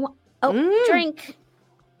 Mm-hmm. I want. Drink.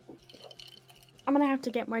 I'm gonna have to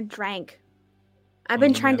get more drink. I've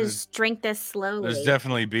been trying to drink this slowly. There's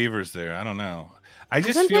definitely beavers there. I don't know. I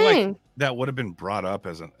just That's feel insane. like that would have been brought up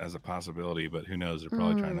as a possibility, but who knows? They're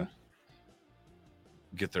probably trying to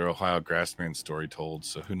get their Ohio Grassman story told.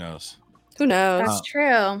 So who knows? Who knows? That's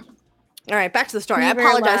true. All right, back to the story. Beaver I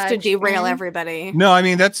apologize to Lodge, derail man. everybody. No, I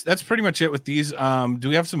mean that's pretty much it with these. Do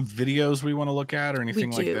we have some videos we want to look at or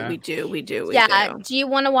anything like that? We do. Yeah. Do you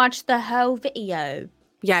want to watch the whole video?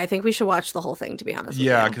 Yeah, I think we should watch the whole thing, to be honest.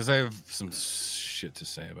 Yeah, with because I have some shit to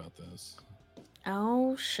say about this.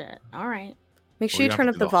 Oh shit! All right. you. Make Well, sure you don't turn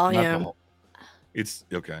have up to the do not volume. whole- It's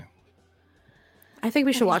okay. I think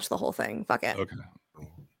we should Okay. watch the whole thing. Fuck it. Okay.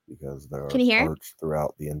 Because there are Can you hear? parts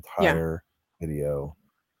throughout the entire video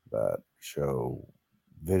that show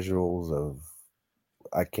visuals of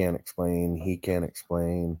I can't explain, he can't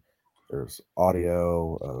explain. There's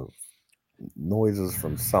audio of noises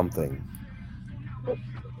from something.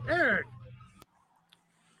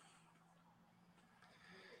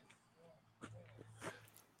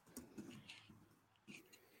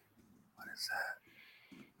 What is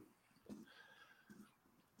that?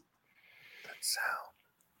 That sound.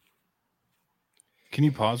 Can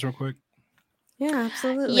you pause real quick? Yeah,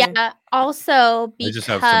 absolutely. Yeah. Also, I because just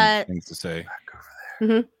have some things to say. Back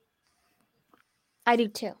over there. I do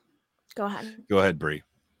too. Go ahead. Go ahead, Bree.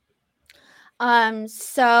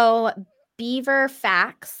 So beaver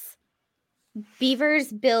facts.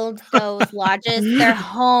 Beavers build those lodges, their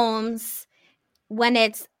homes, when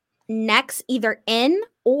it's next, either in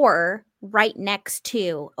or right next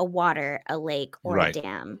to a water, a lake, or Right. a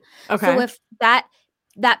dam. Okay. So if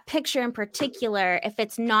that picture in particular, if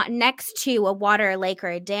it's not next to a water, a lake, or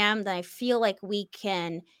a dam, then I feel like we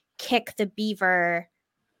can kick the beaver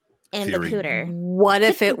in Theory. the cooter. What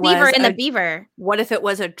if Kick it the beaver was in a, the beaver? what if it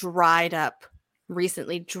was a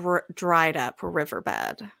recently dried up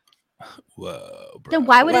riverbed? Whoa, bro. Then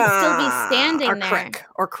why would it still be standing or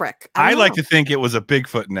there? crick? I don't like know. to think it was a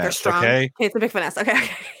Bigfoot They're nest. strong. Okay. It's a big finesse. Okay.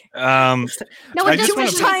 No, I it just Too doesn't much wanna-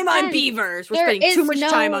 make time on sense. beavers. We're There spending too is much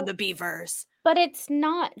time on no- the beavers. But it's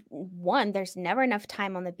not one. There's never enough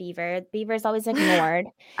time on the beaver. Beaver's always ignored.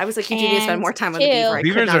 I was like, you do need to spend And more time on the beaver. two, I could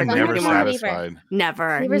Beavers not are agree never with you more. satisfied.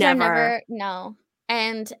 Never. Beavers never. are never no.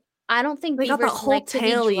 And I don't think They got beavers that whole like to be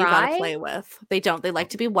tail you gotta dry. play with. They don't. They like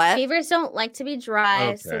to be wet. Beavers don't like to be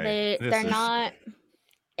dry, so Okay, this they're is- not.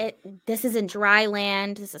 This isn't dry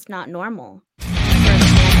land. This is not normal.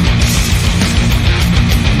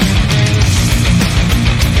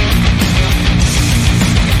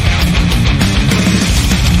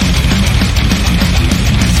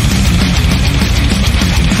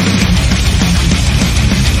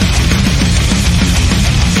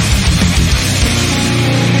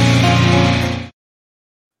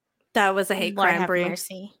 That was a hate Lord crime, have Bree.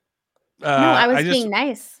 mercy. No, I was being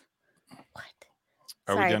nice. What?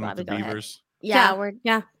 Are Sorry, we done Bobby, with the go ahead. beavers? Yeah, Yeah, we're.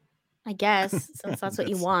 yeah. I guess since that's what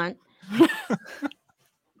you That's- want.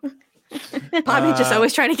 Bobby just Uh,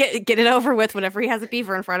 always trying to get it over with whenever he has a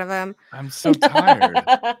beaver in front of him. I'm so tired.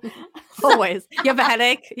 Always. You have a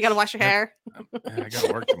headache. You gotta wash your hair. I got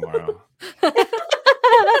to work tomorrow.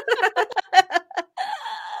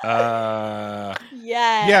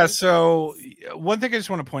 Yeah. Yeah, so one thing I just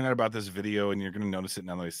want to point out about this video, and you're going to notice it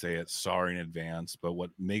now that I say it, sorry in advance, but what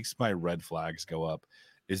makes my red flags go up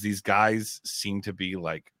is these guys seem to be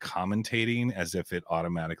like commentating as if it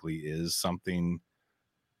automatically is something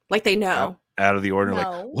Like they know. out of the order. Like,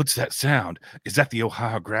 No. what's that sound? Is that the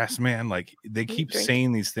Ohio Grassman? Like, they keep drink.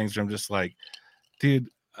 saying these things where I'm just like, dude,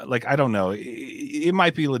 like, I don't know. It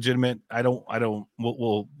might be legitimate.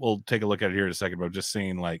 We'll take a look at it here in a second, but I'm just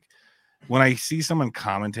saying, like, when I see someone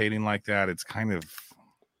commentating like that, it's kind of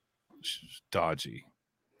dodgy.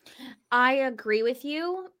 I agree with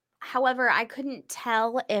you. However, I couldn't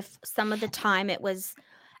tell if some of the time it was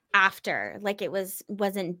after, like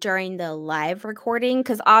wasn't during the live recording,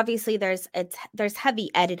 because obviously there's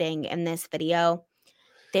heavy editing in this video.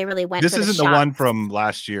 They really went. This for isn't the one shots. from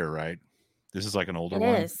last year, right? This is like an older It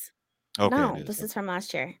one. is. Okay, No, it this is from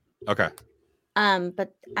last year. Okay.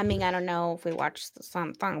 But I mean, I don't know if we watched the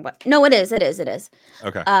song, but no, it is.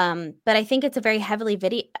 Okay. But I think it's a very heavily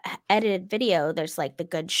edited video. There's like the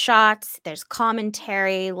good shots, there's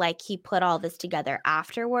commentary, like he put all this together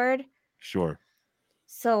afterward. Sure.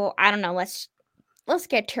 So I don't know. Let's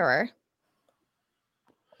get to her.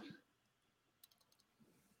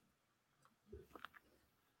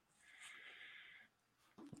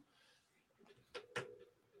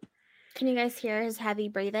 Can you guys hear his heavy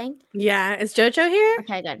breathing? Yeah, is JoJo here?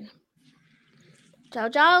 Okay, good.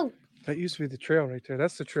 Jojo, That used to be the trail right there.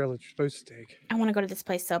 That's the trail that you're supposed to take. I want to go to this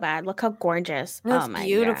place so bad. Look how gorgeous. That's oh my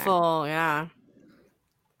beautiful. God. Yeah.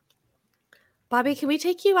 Bobby, can we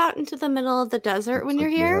take you out into the middle of the desert when Looks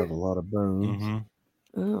you're like we here? have a lot of bones.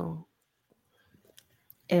 Mm-hmm. Ooh.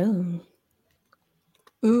 Ooh.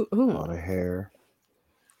 Ooh, A lot ooh. of hair.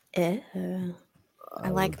 Ew. I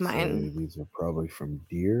like would say mine. These are probably from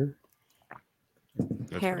deer.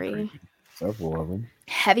 That's Hairy. pretty creepy. Several of them.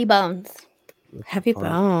 Heavy bones. Heavy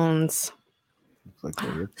bones. Looks like they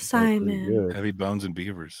look pretty Simon. good. Heavy bones and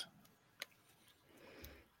beavers.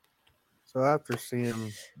 So after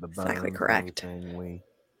seeing the bones Exactly and correct. everything, we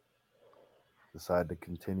decided to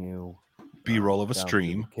continue B-roll of a down through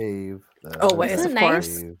stream. the cave. Always, Isn't of it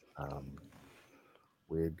course. nice?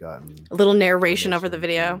 We had gotten A little narration over the permission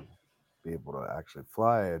video. to be able to actually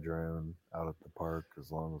fly a drone out at the park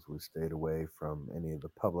as long as we stayed away from any of the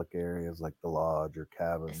public areas like the lodge or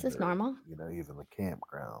cabins. This is or, normal? even the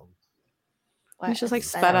campgrounds. It's just like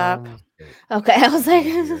Sped sped up. Sounds that Okay, I was like,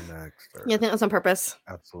 you'll hear next Yeah, I are think that was on purpose.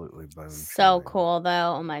 absolutely bone so chilling. cool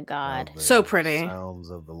though. Oh my Now, God. the So pretty. Sounds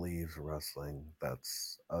of the leaves rustling.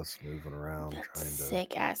 That's us moving around That's trying to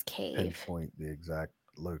sick ass cave. pinpoint the exact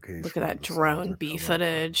location. Look at where that the sounds drone are B coming from.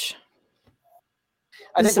 footage.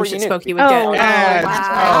 I This think is we're some shit unique. Spokey would Oh, get. oh, Ads.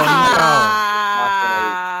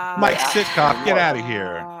 Wow. Mike Sitcock, get out of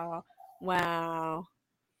here. Wow.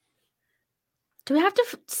 Do we have to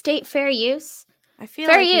state fair use? I feel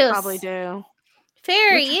Fair like you use. probably do.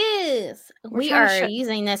 Fair We're use. We trying to are shut-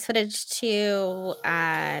 using this footage to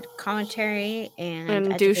add commentary and And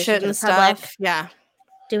do education shit to and the public, stuff. Yeah.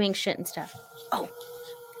 doing shit and stuff. Oh,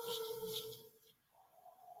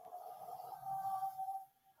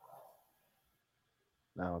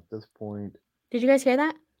 Now at this point, did you guys hear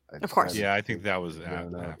that? I Of course. decided Yeah, I to think take that the was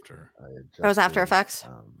drone up. after. I That was After adjusted, Effects?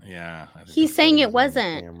 Yeah. I think He's that's- saying it settings on the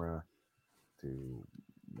wasn't. camera to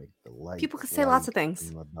make the light. People could say lots of things.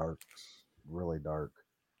 In the dark, really dark,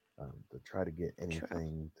 to try to get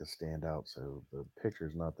anything to stand out. So the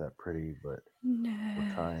picture's not that pretty, but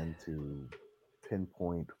we're trying to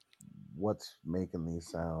pinpoint what's making these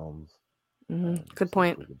sounds. Good see if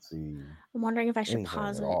point. we could see, I'm wondering if I should anything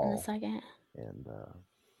pause at it in all. a second. and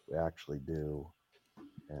we actually do.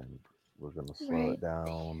 And we're gonna slow Right. it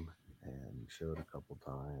down and show it a couple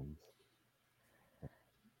times.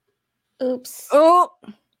 Oops. Oh.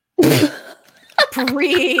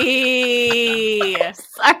 Bree.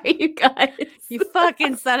 Sorry, you guys. You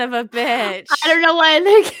fucking son of a bitch. I don't know why I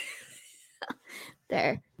think.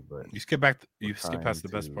 There. But You skip back. You we're skip past the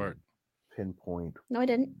trying best to part. Pinpoint No, I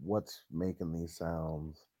didn't. what's making these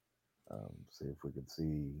sounds. See if we could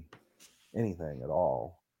see anything at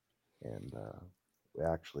all, and we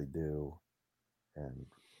actually do. And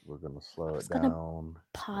we're gonna slow was it gonna down.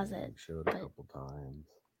 pause and it, show it a but- couple times.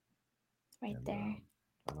 Right and, there.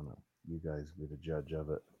 I don't know. You guys be the judge of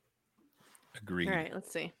it. Agreed. All right,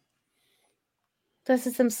 let's see. This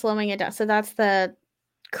is them slowing it down. So that's the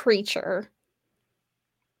creature.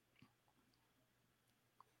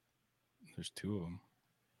 There's two of them.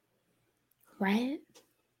 Right?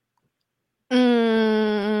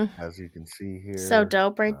 As you can see here, So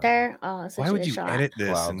dope right there. Oh, it's such Why a would good you shot. edit this?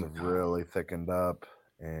 clouds And, have really thickened up,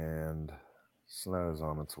 and snow's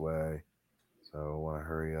on its way. So I want to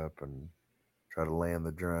hurry up and try to land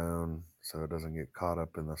the drone so it doesn't get caught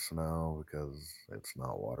up in the snow because it's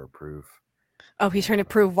not waterproof. Oh, he's trying to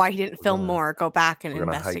prove why he didn't We're film gonna- more. Go back and We're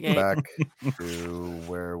gonna hike investigate. back to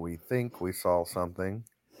where we think we saw something.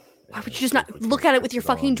 Why would and you just see if not we can look at it with catch your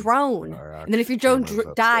fucking on drone? our And then if your actual drone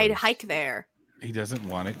cameras died, upstairs. hike there. he doesn't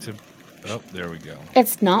want it to. Oh, there we go.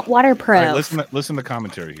 It's not All waterproof. right, listen to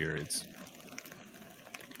commentary here. It's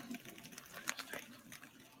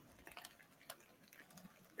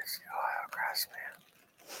It's the Ohio grass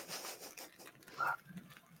man.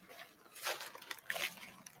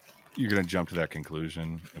 you're gonna jump to that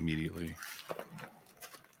conclusion immediately.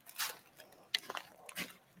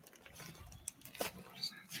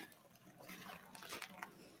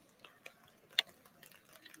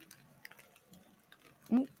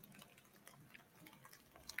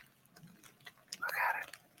 Look at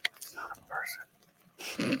it. It's not a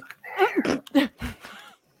person. Look at the hair.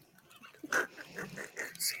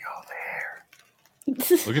 See all the hair.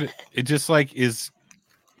 Look at it. It just like is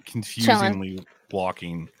confusingly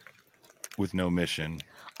walking with no mission.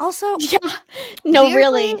 Also, Yeah. No, weirdly-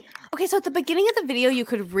 really. Okay, so at the beginning of the video, you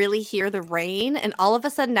could really hear the rain, and all of a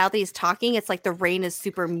sudden, now that he's talking, it's like the rain is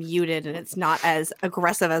super muted and it's not as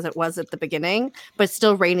aggressive as it was at the beginning, but it's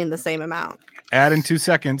still raining the same amount. Add in 2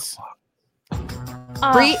 seconds.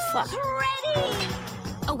 Oh, Bree- fuck.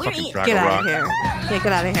 Oh, we're Fucking in. Fraggle Get out Rock. of here. Yeah,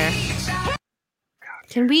 get out of here.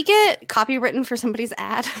 Can we get copywritten for somebody's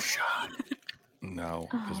ad? No,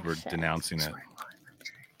 because Oh, we're shit. denouncing it.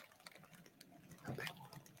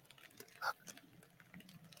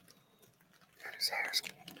 His hair's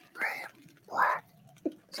gray and black.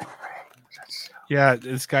 Is that gray? Yeah,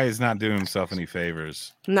 this guy is not doing himself any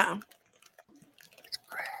favors. No. It's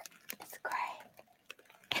gray. It's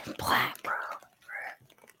gray and black. Brown, gray.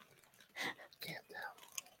 Can't tell.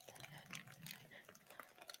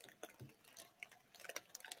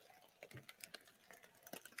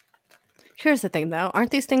 Here's the thing, though. Aren't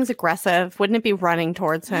these things aggressive? Wouldn't it be running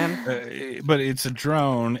towards him? But it's a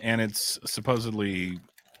drone, and it's supposedly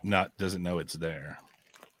doesn't know it's there.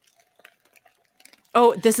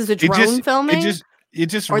 Oh, this is a drone filming? It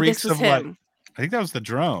just or reeks this was of like. him? I think that was the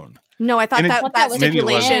drone. No, I thought And it- that, Thought that was maybe it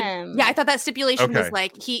wasn't. stipulation. Yeah, I thought that stipulation Okay. was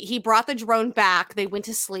like he brought the drone back. They went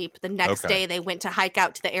to sleep. The next Okay. day, they went to hike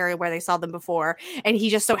out to the area where they saw them before, and he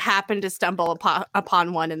just so happened to stumble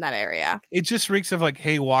upon one in that area. It just reeks of like,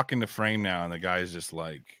 hey, walk into frame now, and the guy's just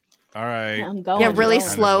like, all right. I'm going. Yeah, just really kind of,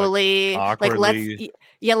 like, slowly. awkwardly.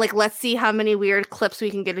 Let's see how many weird clips we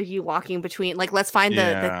can get of you walking between. Like, let's find the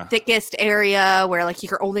Yeah. thickest area where like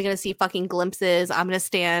you're only gonna see fucking glimpses. I'm gonna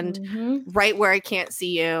stand Mhm. right where I can't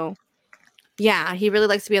see you. Yeah, he really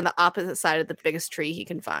likes to be on the opposite side of the biggest tree he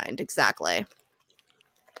can find. Exactly.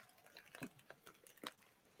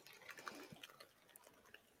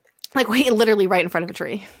 Like, wait, literally right in front of a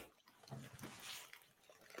tree.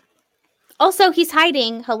 Also, he's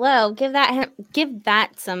hiding. Hello, give that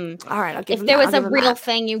some. All right, I'll give If him there that. was I'll a give him real that.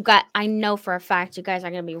 thing, I know for a fact you guys are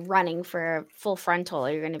gonna be running for full frontal.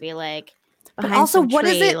 Or you're gonna be like, But behind also, some what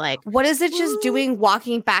is tree, it? Like, What is it just doing,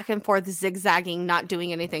 walking back and forth, zigzagging, not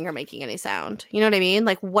doing anything or making any sound? You know what I mean?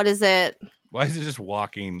 Like, what is it? Why is it just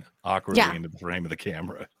walking awkwardly Yeah. into the frame of the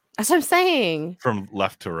camera That's what I'm saying. from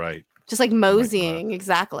left to right? Just like moseying,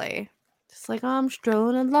 exactly. Just like I'm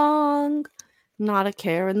strolling along, not a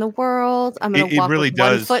care in the world. I'm gonna It walk really with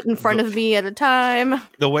one does. foot in front of me at a time.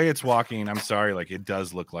 The way it's walking, I'm sorry, like it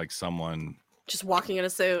does look like someone Just walking in a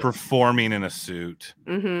suit. performing in a suit.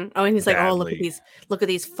 Mm-hmm. Oh, and he's like, "Oh, Badly. look at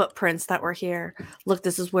these footprints that were here. Look,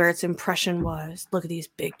 this is where its impression was. Look at these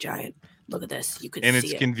big giant. Look at this. You could And see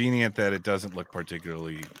it's it convenient that it doesn't look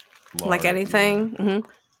particularly large, like anything." Hmm.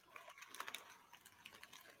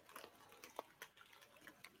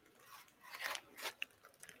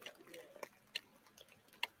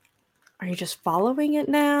 Are you just following it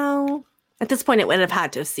now? At this point, it would have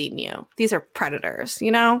had to have seen you. These are predators,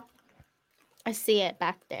 you know? I see it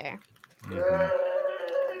back there. Mhm.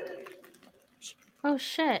 Oh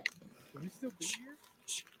shit!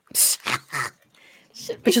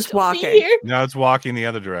 But just walking. No, it's walking the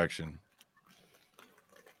other direction.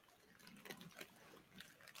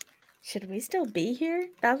 Should we still be here?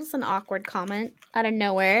 That was an awkward comment out of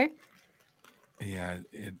nowhere. Yeah,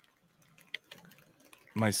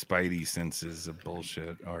 my spidey senses of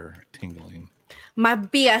bullshit are tingling. My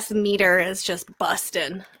BS meter is just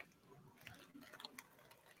busting.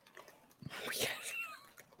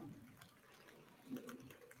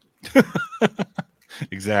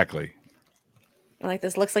 Exactly. I like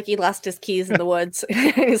this. Looks like he lost his keys in the woods.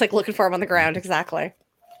 He's like looking for them on the ground. Exactly.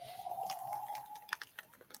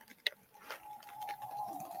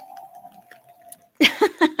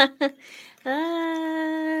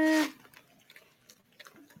 Uh,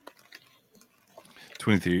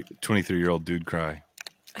 23-year-old dude cry.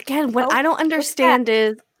 Again, what Oh, I don't what's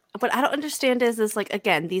that? understand is like,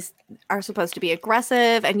 again, these are supposed to be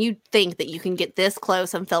aggressive, and you think that you can get this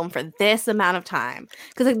close and film for this amount of time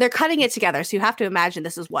because like, they're cutting it together. So you have to imagine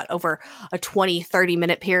this is what, over a 20-30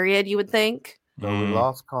 minute period, you would think. So we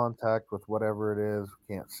lost contact with whatever it is.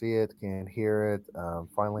 We can't see it, can't hear it.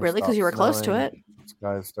 Finally, Really? Because you were close to it? The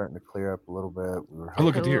sky's starting to clear up a little bit. We were Oh,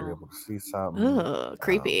 look hoping at to deer. be able to see something. Oh,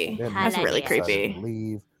 creepy. we didn't. That's really Highlight We decided creepy. to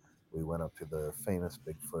leave. We went up to the famous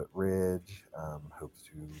Bigfoot Ridge. Hoped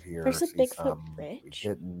to hear There's or a see Bigfoot something. We Ridge?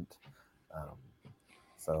 didn't.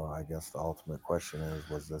 So I guess the ultimate question is: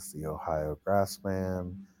 was this the Ohio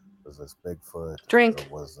Grassman? Was this Bigfoot? Drink.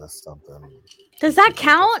 Or was this something? does that completely different?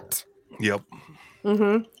 count? Yep.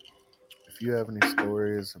 Mm-hmm. If you have any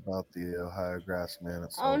stories about the Ohio Grassman,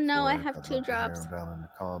 and so Oh, no, I forth, have I'd 2 love to hear drops. 'em down in the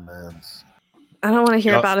comments. I don't want to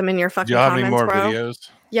hear Y'all- about him in your Do fucking y'all have any comments, more bro. videos?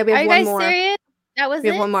 Yeah, we Are have you one guys more. serious? That was We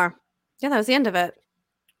have it. one more. Yeah, that was the end of it.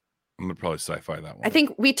 I'm gonna probably sci-fi that one. I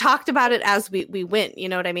think we talked about it as we went. You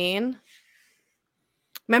know what I mean?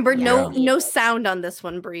 Remember, no Yeah. no sound on this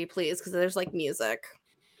one, Bree, please, because there's like music.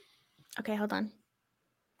 Okay, hold on.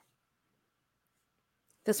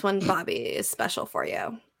 This one, Bobby, is special for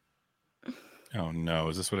you. Oh no,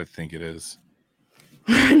 is this what I think it is?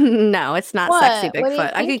 No, it's not sexy What?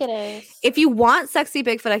 What do you Bigfoot. think it is? If you want sexy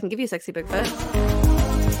Bigfoot, I can give you sexy Bigfoot.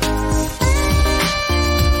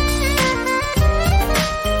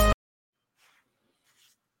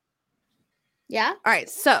 Yeah. All right,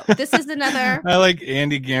 so this is another. I like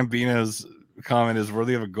Andy Gambino's comment is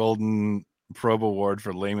worthy of a golden probe award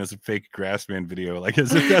for lamest fake grassman video. Like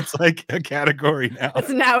as if that's like a category now. That's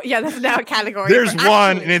now a category. There's for-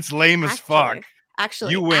 one actually- and it's lame as fuck.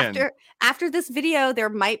 Actually, You win. After this video, there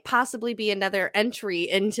might possibly be another entry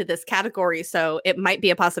into this category, so it might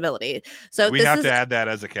be a possibility. So We this have is to add that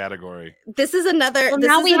as a category. this is another. Well, this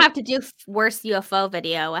now is we an- have to do worst UFO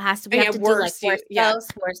video. It has to be Yeah, have to do like worst worst yeah.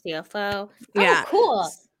 ghost, worst UFO. Yeah. Oh,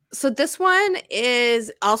 cool. So this one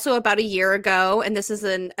is also about a year ago, and this is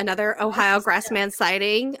another Ohio grassman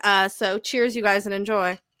sighting. So cheers, you guys, and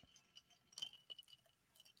enjoy.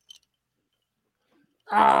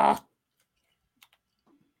 Oh.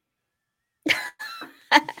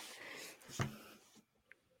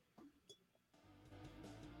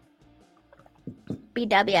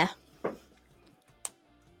 BW.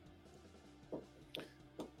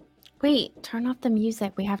 Wait, turn off the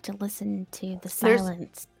music. We have to listen to the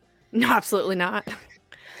silence. No, absolutely not.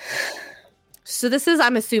 So this is,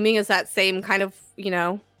 I'm assuming, is that same kind of,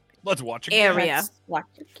 Let's watch again. area. Let's watch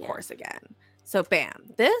it Of again. course, again. So bam,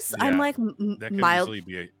 this I'm Yeah, like That could mild. easily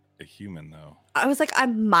be a human though. I was like,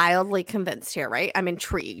 I'm mildly convinced here, right? I'm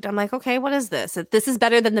intrigued. I'm like, okay, what is this? This is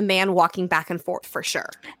better than the man walking back and forth for sure.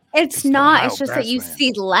 It's the not. Ohio It's just that you Grassman.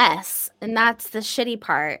 see less, and that's the shitty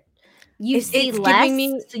part. You It's see giving less,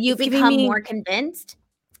 me- so you it's giving become me- more convinced.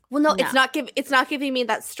 Well, no, No. it's not giving me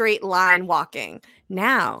that straight line walking.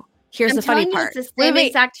 Now, here's I'm the funny telling you, part. it's the same Wait.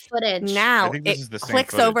 exact footage. Now I think this it is the same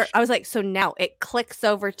clicks over. footage. I was like, so now it clicks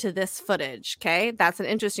over to this footage. Okay, that's an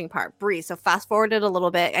interesting part. Bree, so fast forward it a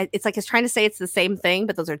little bit. It's like it's trying to say it's the same thing,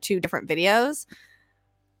 but those are two different videos.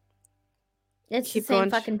 It's Keep the same going.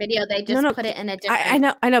 fucking video. They just no, put it in a different.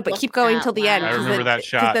 I know, but look keep going out till the end. loud. I 'cause remember that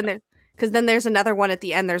shot. Because then there's another one at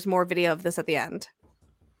the end. There's more video of this at the end.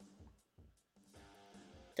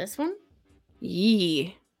 This one?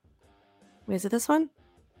 Yee. Wait, is it this one?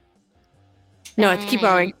 No, it's keep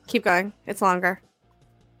going. Keep going. It's longer.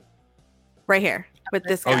 Right here with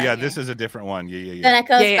this Oh guy. yeah, this is a different one. Yeah. Then it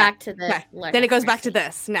goes Yeah. back to the. Okay. left. Then it goes back to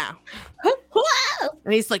this now. Whoa!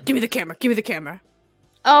 And he's like, give me the camera. Give me the camera.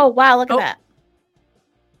 Oh wow! Look at Oh. that.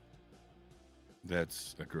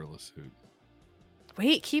 That's a gorilla suit.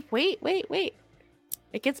 Wait.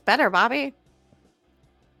 It gets better, Bobby.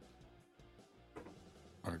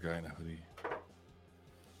 Our guy in a hoodie.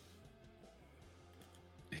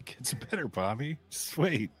 It gets better, Bobby. Just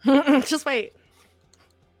wait. Just wait.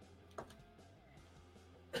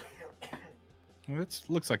 Well, it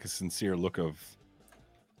looks like a sincere look of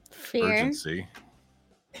Fear. urgency.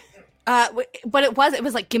 But it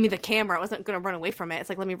was like, give me the camera. I wasn't gonna run away from it. It's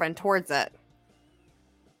like, let me run towards it.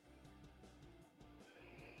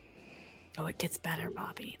 Oh, it gets better,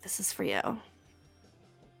 Bobby. This is for you.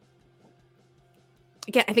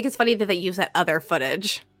 Again, I think it's funny that they use that other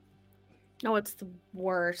footage. No, it's the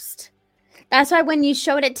worst. That's why when you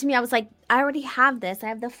showed it to me, I was like, I already have this. I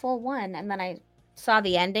have the full one, and then I saw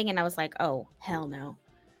the ending, and I was like, oh hell no.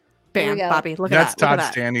 Here we Bam, go. Bobby. Look That's at that. Look Todd at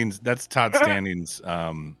that. Standing's. That's Todd Standing's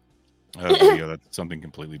video. That's something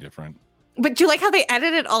completely different. But do you like how they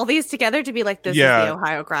edited all these together to be like, this Yeah. is the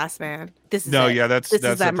Ohio Grassman? This is No, it. yeah, that's This is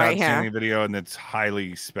the them Todd right here. Standing video, and it's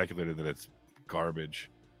highly speculated that it's garbage.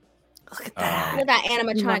 Look at that. Look at that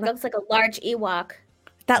animatronic. Love it. Looks like a large Ewok.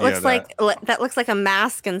 That Yeah, looks that looks like a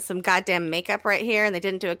mask and some goddamn makeup right here, and they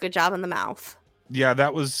didn't do a good job in the mouth. Yeah,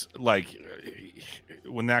 that was like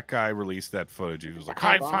when that guy released that footage. He was like,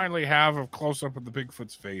 "I Eyeball. finally have a close up of the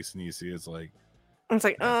Bigfoot's face," and you see it's like, It's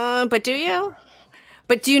like, but do you?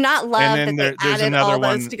 But do you not love then that they there's added all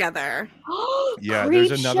another those one- together? yeah. Creep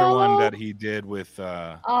There's another one Show? that he did with.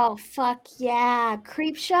 Oh fuck yeah,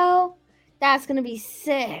 Creep Show. That's gonna be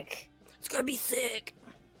sick. It's gonna be sick.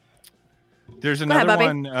 There's Go ahead, another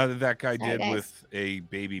Bobby. one that guy Sorry, did guys. with a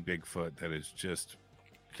baby Bigfoot that is just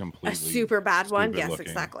completely A super bad one. stupid Yes,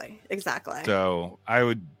 looking. exactly. So I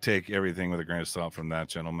would take everything with a grain of salt from that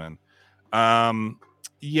gentleman.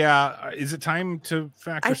 Yeah, is it time to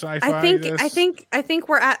factor sci-fi? I think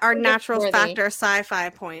we're at our Think it's natural worthy. factor sci-fi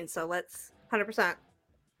point. So let's 100%.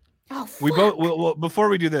 Oh We fuck. both well, before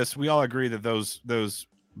we do this, we all agree that those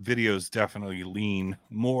videos definitely lean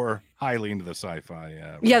more highly into the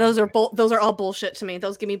sci-fi. Yeah, those are all bullshit to me.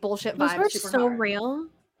 Those give me bullshit Those vibes. were super so hard. real.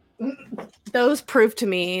 Those prove to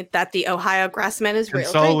me that the Ohio Grassman is real.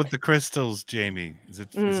 Console with the crystals, Jamie. Is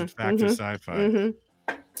it factor mhm, sci-fi? Mhm.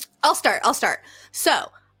 I'll start.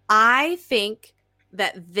 So I think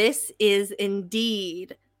that this is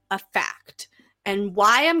indeed a fact. And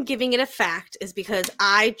why I'm giving it a fact is because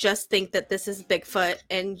I just think that this is Bigfoot,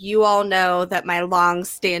 and you all know that my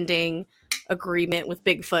long-standing agreement with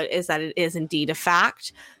Bigfoot is that it is indeed a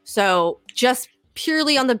fact. So just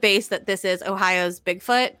purely on the base that this is Ohio's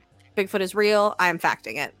Bigfoot is real, I am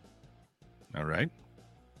facting it. All right.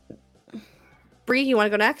 Bree, you want to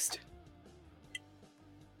go next?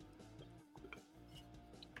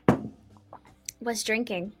 Was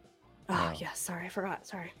drinking. Oh, yeah. Sorry, I forgot.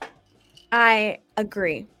 Sorry. I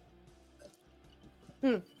agree.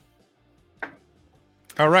 All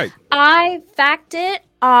right. I fact it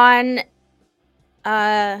on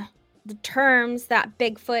the terms that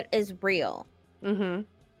Bigfoot is real.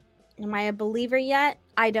 Mm-hmm. Am I a believer yet?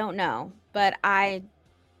 I don't know, but I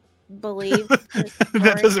believe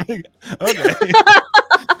That doesn't make okay.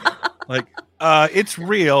 Like it's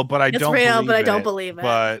real, but I don't real, believe but I it. don't believe it.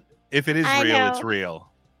 But if it is I real, it's know. real.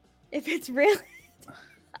 If it's real.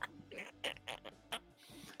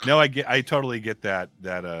 No, I totally get that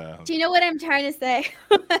Do you know what I'm trying to say?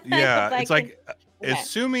 yeah, I it's like okay.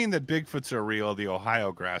 assuming that Bigfoots are real, the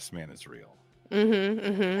Ohio Grassman is real. Mm-hmm.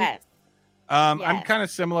 Mm-hmm. Yes. I'm Yes. kind of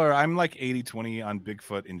similar. I'm like 80-20 on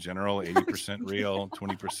Bigfoot in general, 80% real,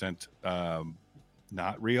 20%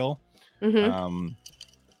 not real. Mm-hmm.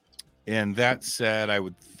 And that said, I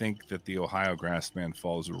would think that the Ohio Grassman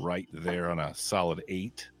falls right there on a solid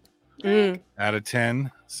 8 out of 10.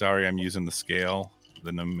 Sorry, I'm using the scale,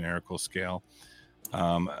 the numerical scale.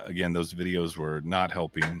 Again, those videos were not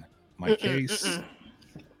helping my case.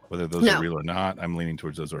 Whether those are real or not, I'm leaning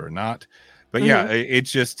towards those or not. But yeah, it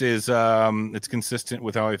just is. It's consistent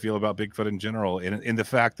with how I feel about Bigfoot in general, in the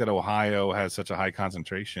fact that Ohio has such a high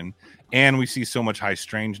concentration, and we see so much high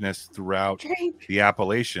strangeness throughout the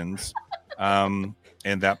Appalachians, and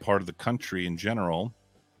that part of the country in general.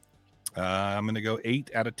 I'm going to go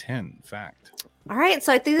 8 out of 10. Fact. All right,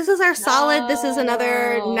 so I think this is our solid. This is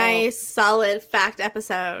another nice, solid fact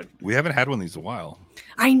episode. We haven't had one of these in a while.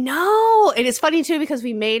 I know. It is funny, too, because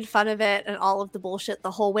we made fun of it and all of the bullshit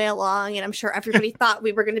the whole way along. And I'm sure everybody thought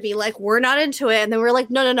we were going to be like, we're not into it. And then we're like,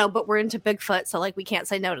 no, but we're into Bigfoot. So, like, we can't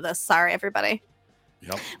say no to this. Sorry, everybody.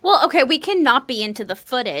 Yep. Well, okay, we cannot be into the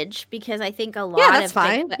footage because I think a lot Yeah, that's of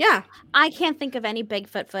fine. Bigfoot, Yeah. I can't think of any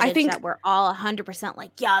Bigfoot footage think- that we're all 100% like,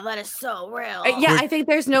 yeah, that is so real. Yeah, I think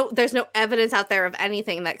there's no evidence out there of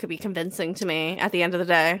anything that could be convincing to me at the end of the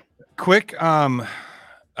day. Quick,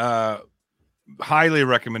 highly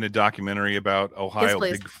recommended documentary about Ohio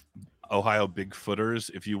Bigfooters.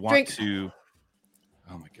 If you want to,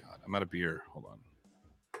 oh my god, I'm out of beer. Hold on.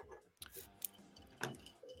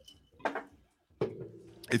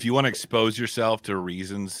 If you want to expose yourself to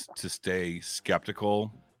reasons to stay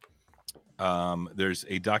skeptical, there's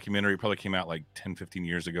a documentary probably came out like 10-15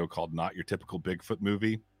 years ago called Not Your Typical Bigfoot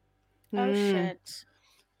Movie. Oh shit.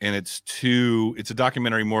 And it's a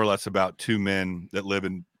documentary more or less about two men that live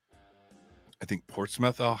in, I think,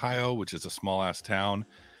 Portsmouth, Ohio, which is a small ass town.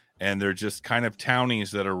 And they're just kind of townies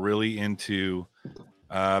that are really into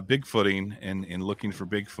Bigfooting and looking for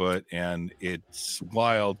Bigfoot. And it's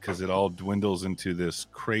wild because it all dwindles into this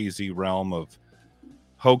crazy realm of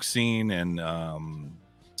hoaxing and, and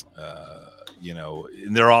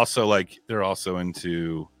they're also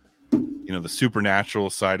into, the supernatural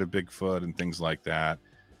side of Bigfoot and things like that.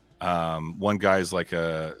 One guy's like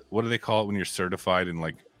what do they call it when you're certified in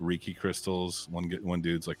like Reiki crystals? One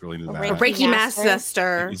dude's like really into that. A Reiki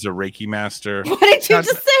master. He's a Reiki master. What did you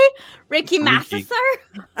just say? Reiki master?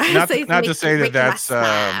 Not to say that that's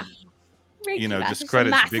Reiki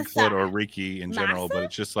discredits master. Bigfoot or Reiki in general, but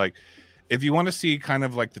it's just like if you want to see kind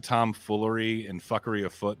of like the tomfoolery and fuckery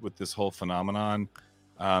afoot with this whole phenomenon,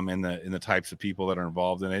 and the types of people that are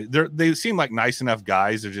involved in it, they seem like nice enough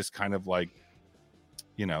guys. They're just kind of like,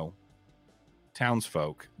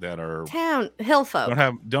 townsfolk that are hill folk.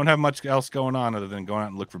 Don't have much else going on other than going out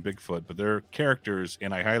and look for Bigfoot, but they're characters,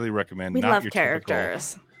 and I highly recommend we Not love Your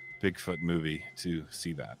characters Typical Bigfoot movie to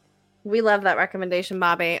see that. We love that recommendation,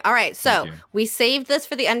 Bobby. All right, so we saved this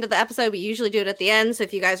for the end of the episode. We usually do it at the end, so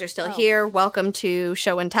if you guys are still here, welcome to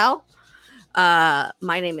Show and Tell. My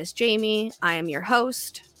name is Jamie. I am your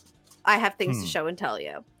host. I have things to show and tell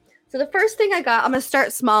you. So the first thing I got, I'm going to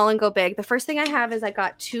start small and go big. The first thing I have is I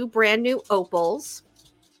got 2 brand new opals.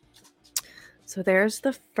 So there's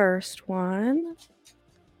the first one.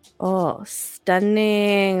 Oh,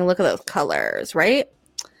 stunning. Look at those colors, right?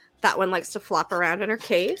 That one likes to flop around in her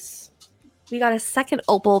case. We got a second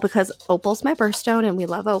opal because opal's my birthstone and we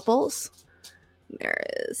love opals. There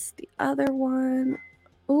is the other one.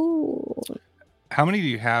 Ooh. How many do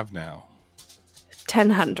you have now?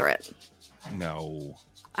 1,000. No.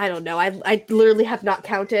 I don't know. I literally have not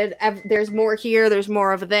counted. There's more here. There's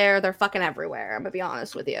more over there. They're fucking everywhere. I'm gonna be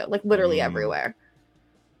honest with you. Like literally everywhere.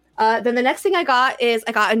 Then the next thing I got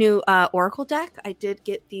a new Oracle deck. I did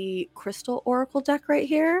get the Crystal Oracle deck right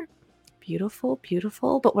here. Beautiful,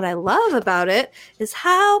 beautiful. But what I love about it is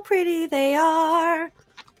how pretty they are.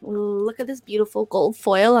 Look at this beautiful gold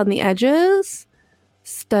foil on the edges.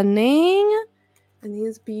 Stunning. And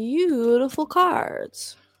these beautiful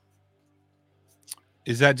cards.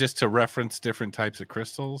 Is that just to reference different types of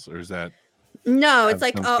crystals, or is that? No, it's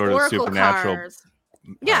like some sort of Oracle supernatural cards.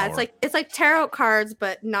 Yeah, power? it's like tarot cards,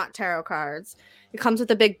 but not tarot cards. It comes with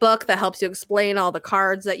a big book that helps you explain all the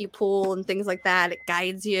cards that you pull and things like that. It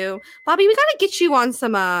guides you. Bobby, we gotta get you on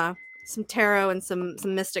some tarot and some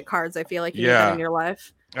mystic cards. I feel like you need that in your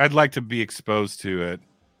life. I'd like to be exposed to it.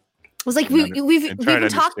 It was like we've try to been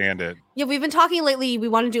talking. understand it. Yeah, we've been talking lately. We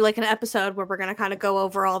want to do like an episode where we're gonna kind of go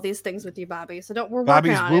over all these things with you, Bobby. So we're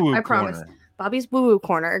Bobby's working on woo-woo it. I promise. corner. Bobby's woo woo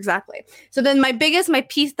corner, exactly. So then my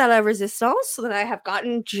piece de la resistance that I have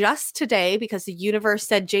gotten just today because the universe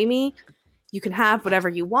said, Jamie, you can have whatever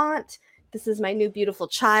you want. This is my new beautiful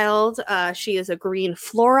child. She is a green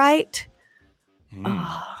fluorite.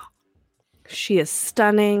 Oh, she is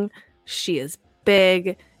stunning. She is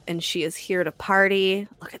big. And she is here to party.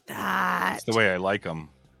 Look at that. That's the way I like them.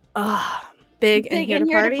 Oh, big and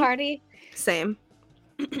here to party. Same.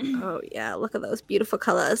 Oh, yeah. Look at those beautiful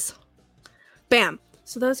colors. Bam.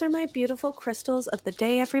 So those are my beautiful crystals of the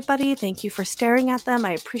day, everybody. Thank you for staring at them.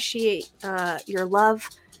 I appreciate your love.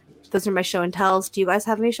 Those are my show and tells. Do you guys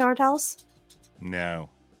have any show and tells? No.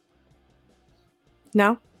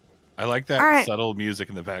 No? I like that right. subtle music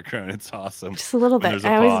in the background. It's awesome. Just a little When bit.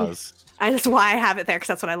 There's a pause. That's why I have it there, because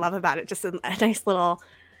that's what I love about it. Just a nice little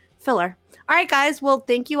filler. All right, guys. Well,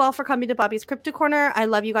 thank you all for coming to Bobby's Crypto Corner. I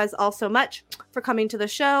love you guys all so much for coming to the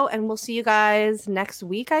show, and we'll see you guys next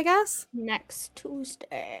week, I guess. Next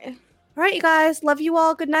Tuesday. All right, you guys. Love you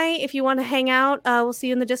all. Good night. If you want to hang out, we'll see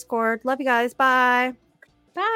you in the Discord. Love you guys. Bye.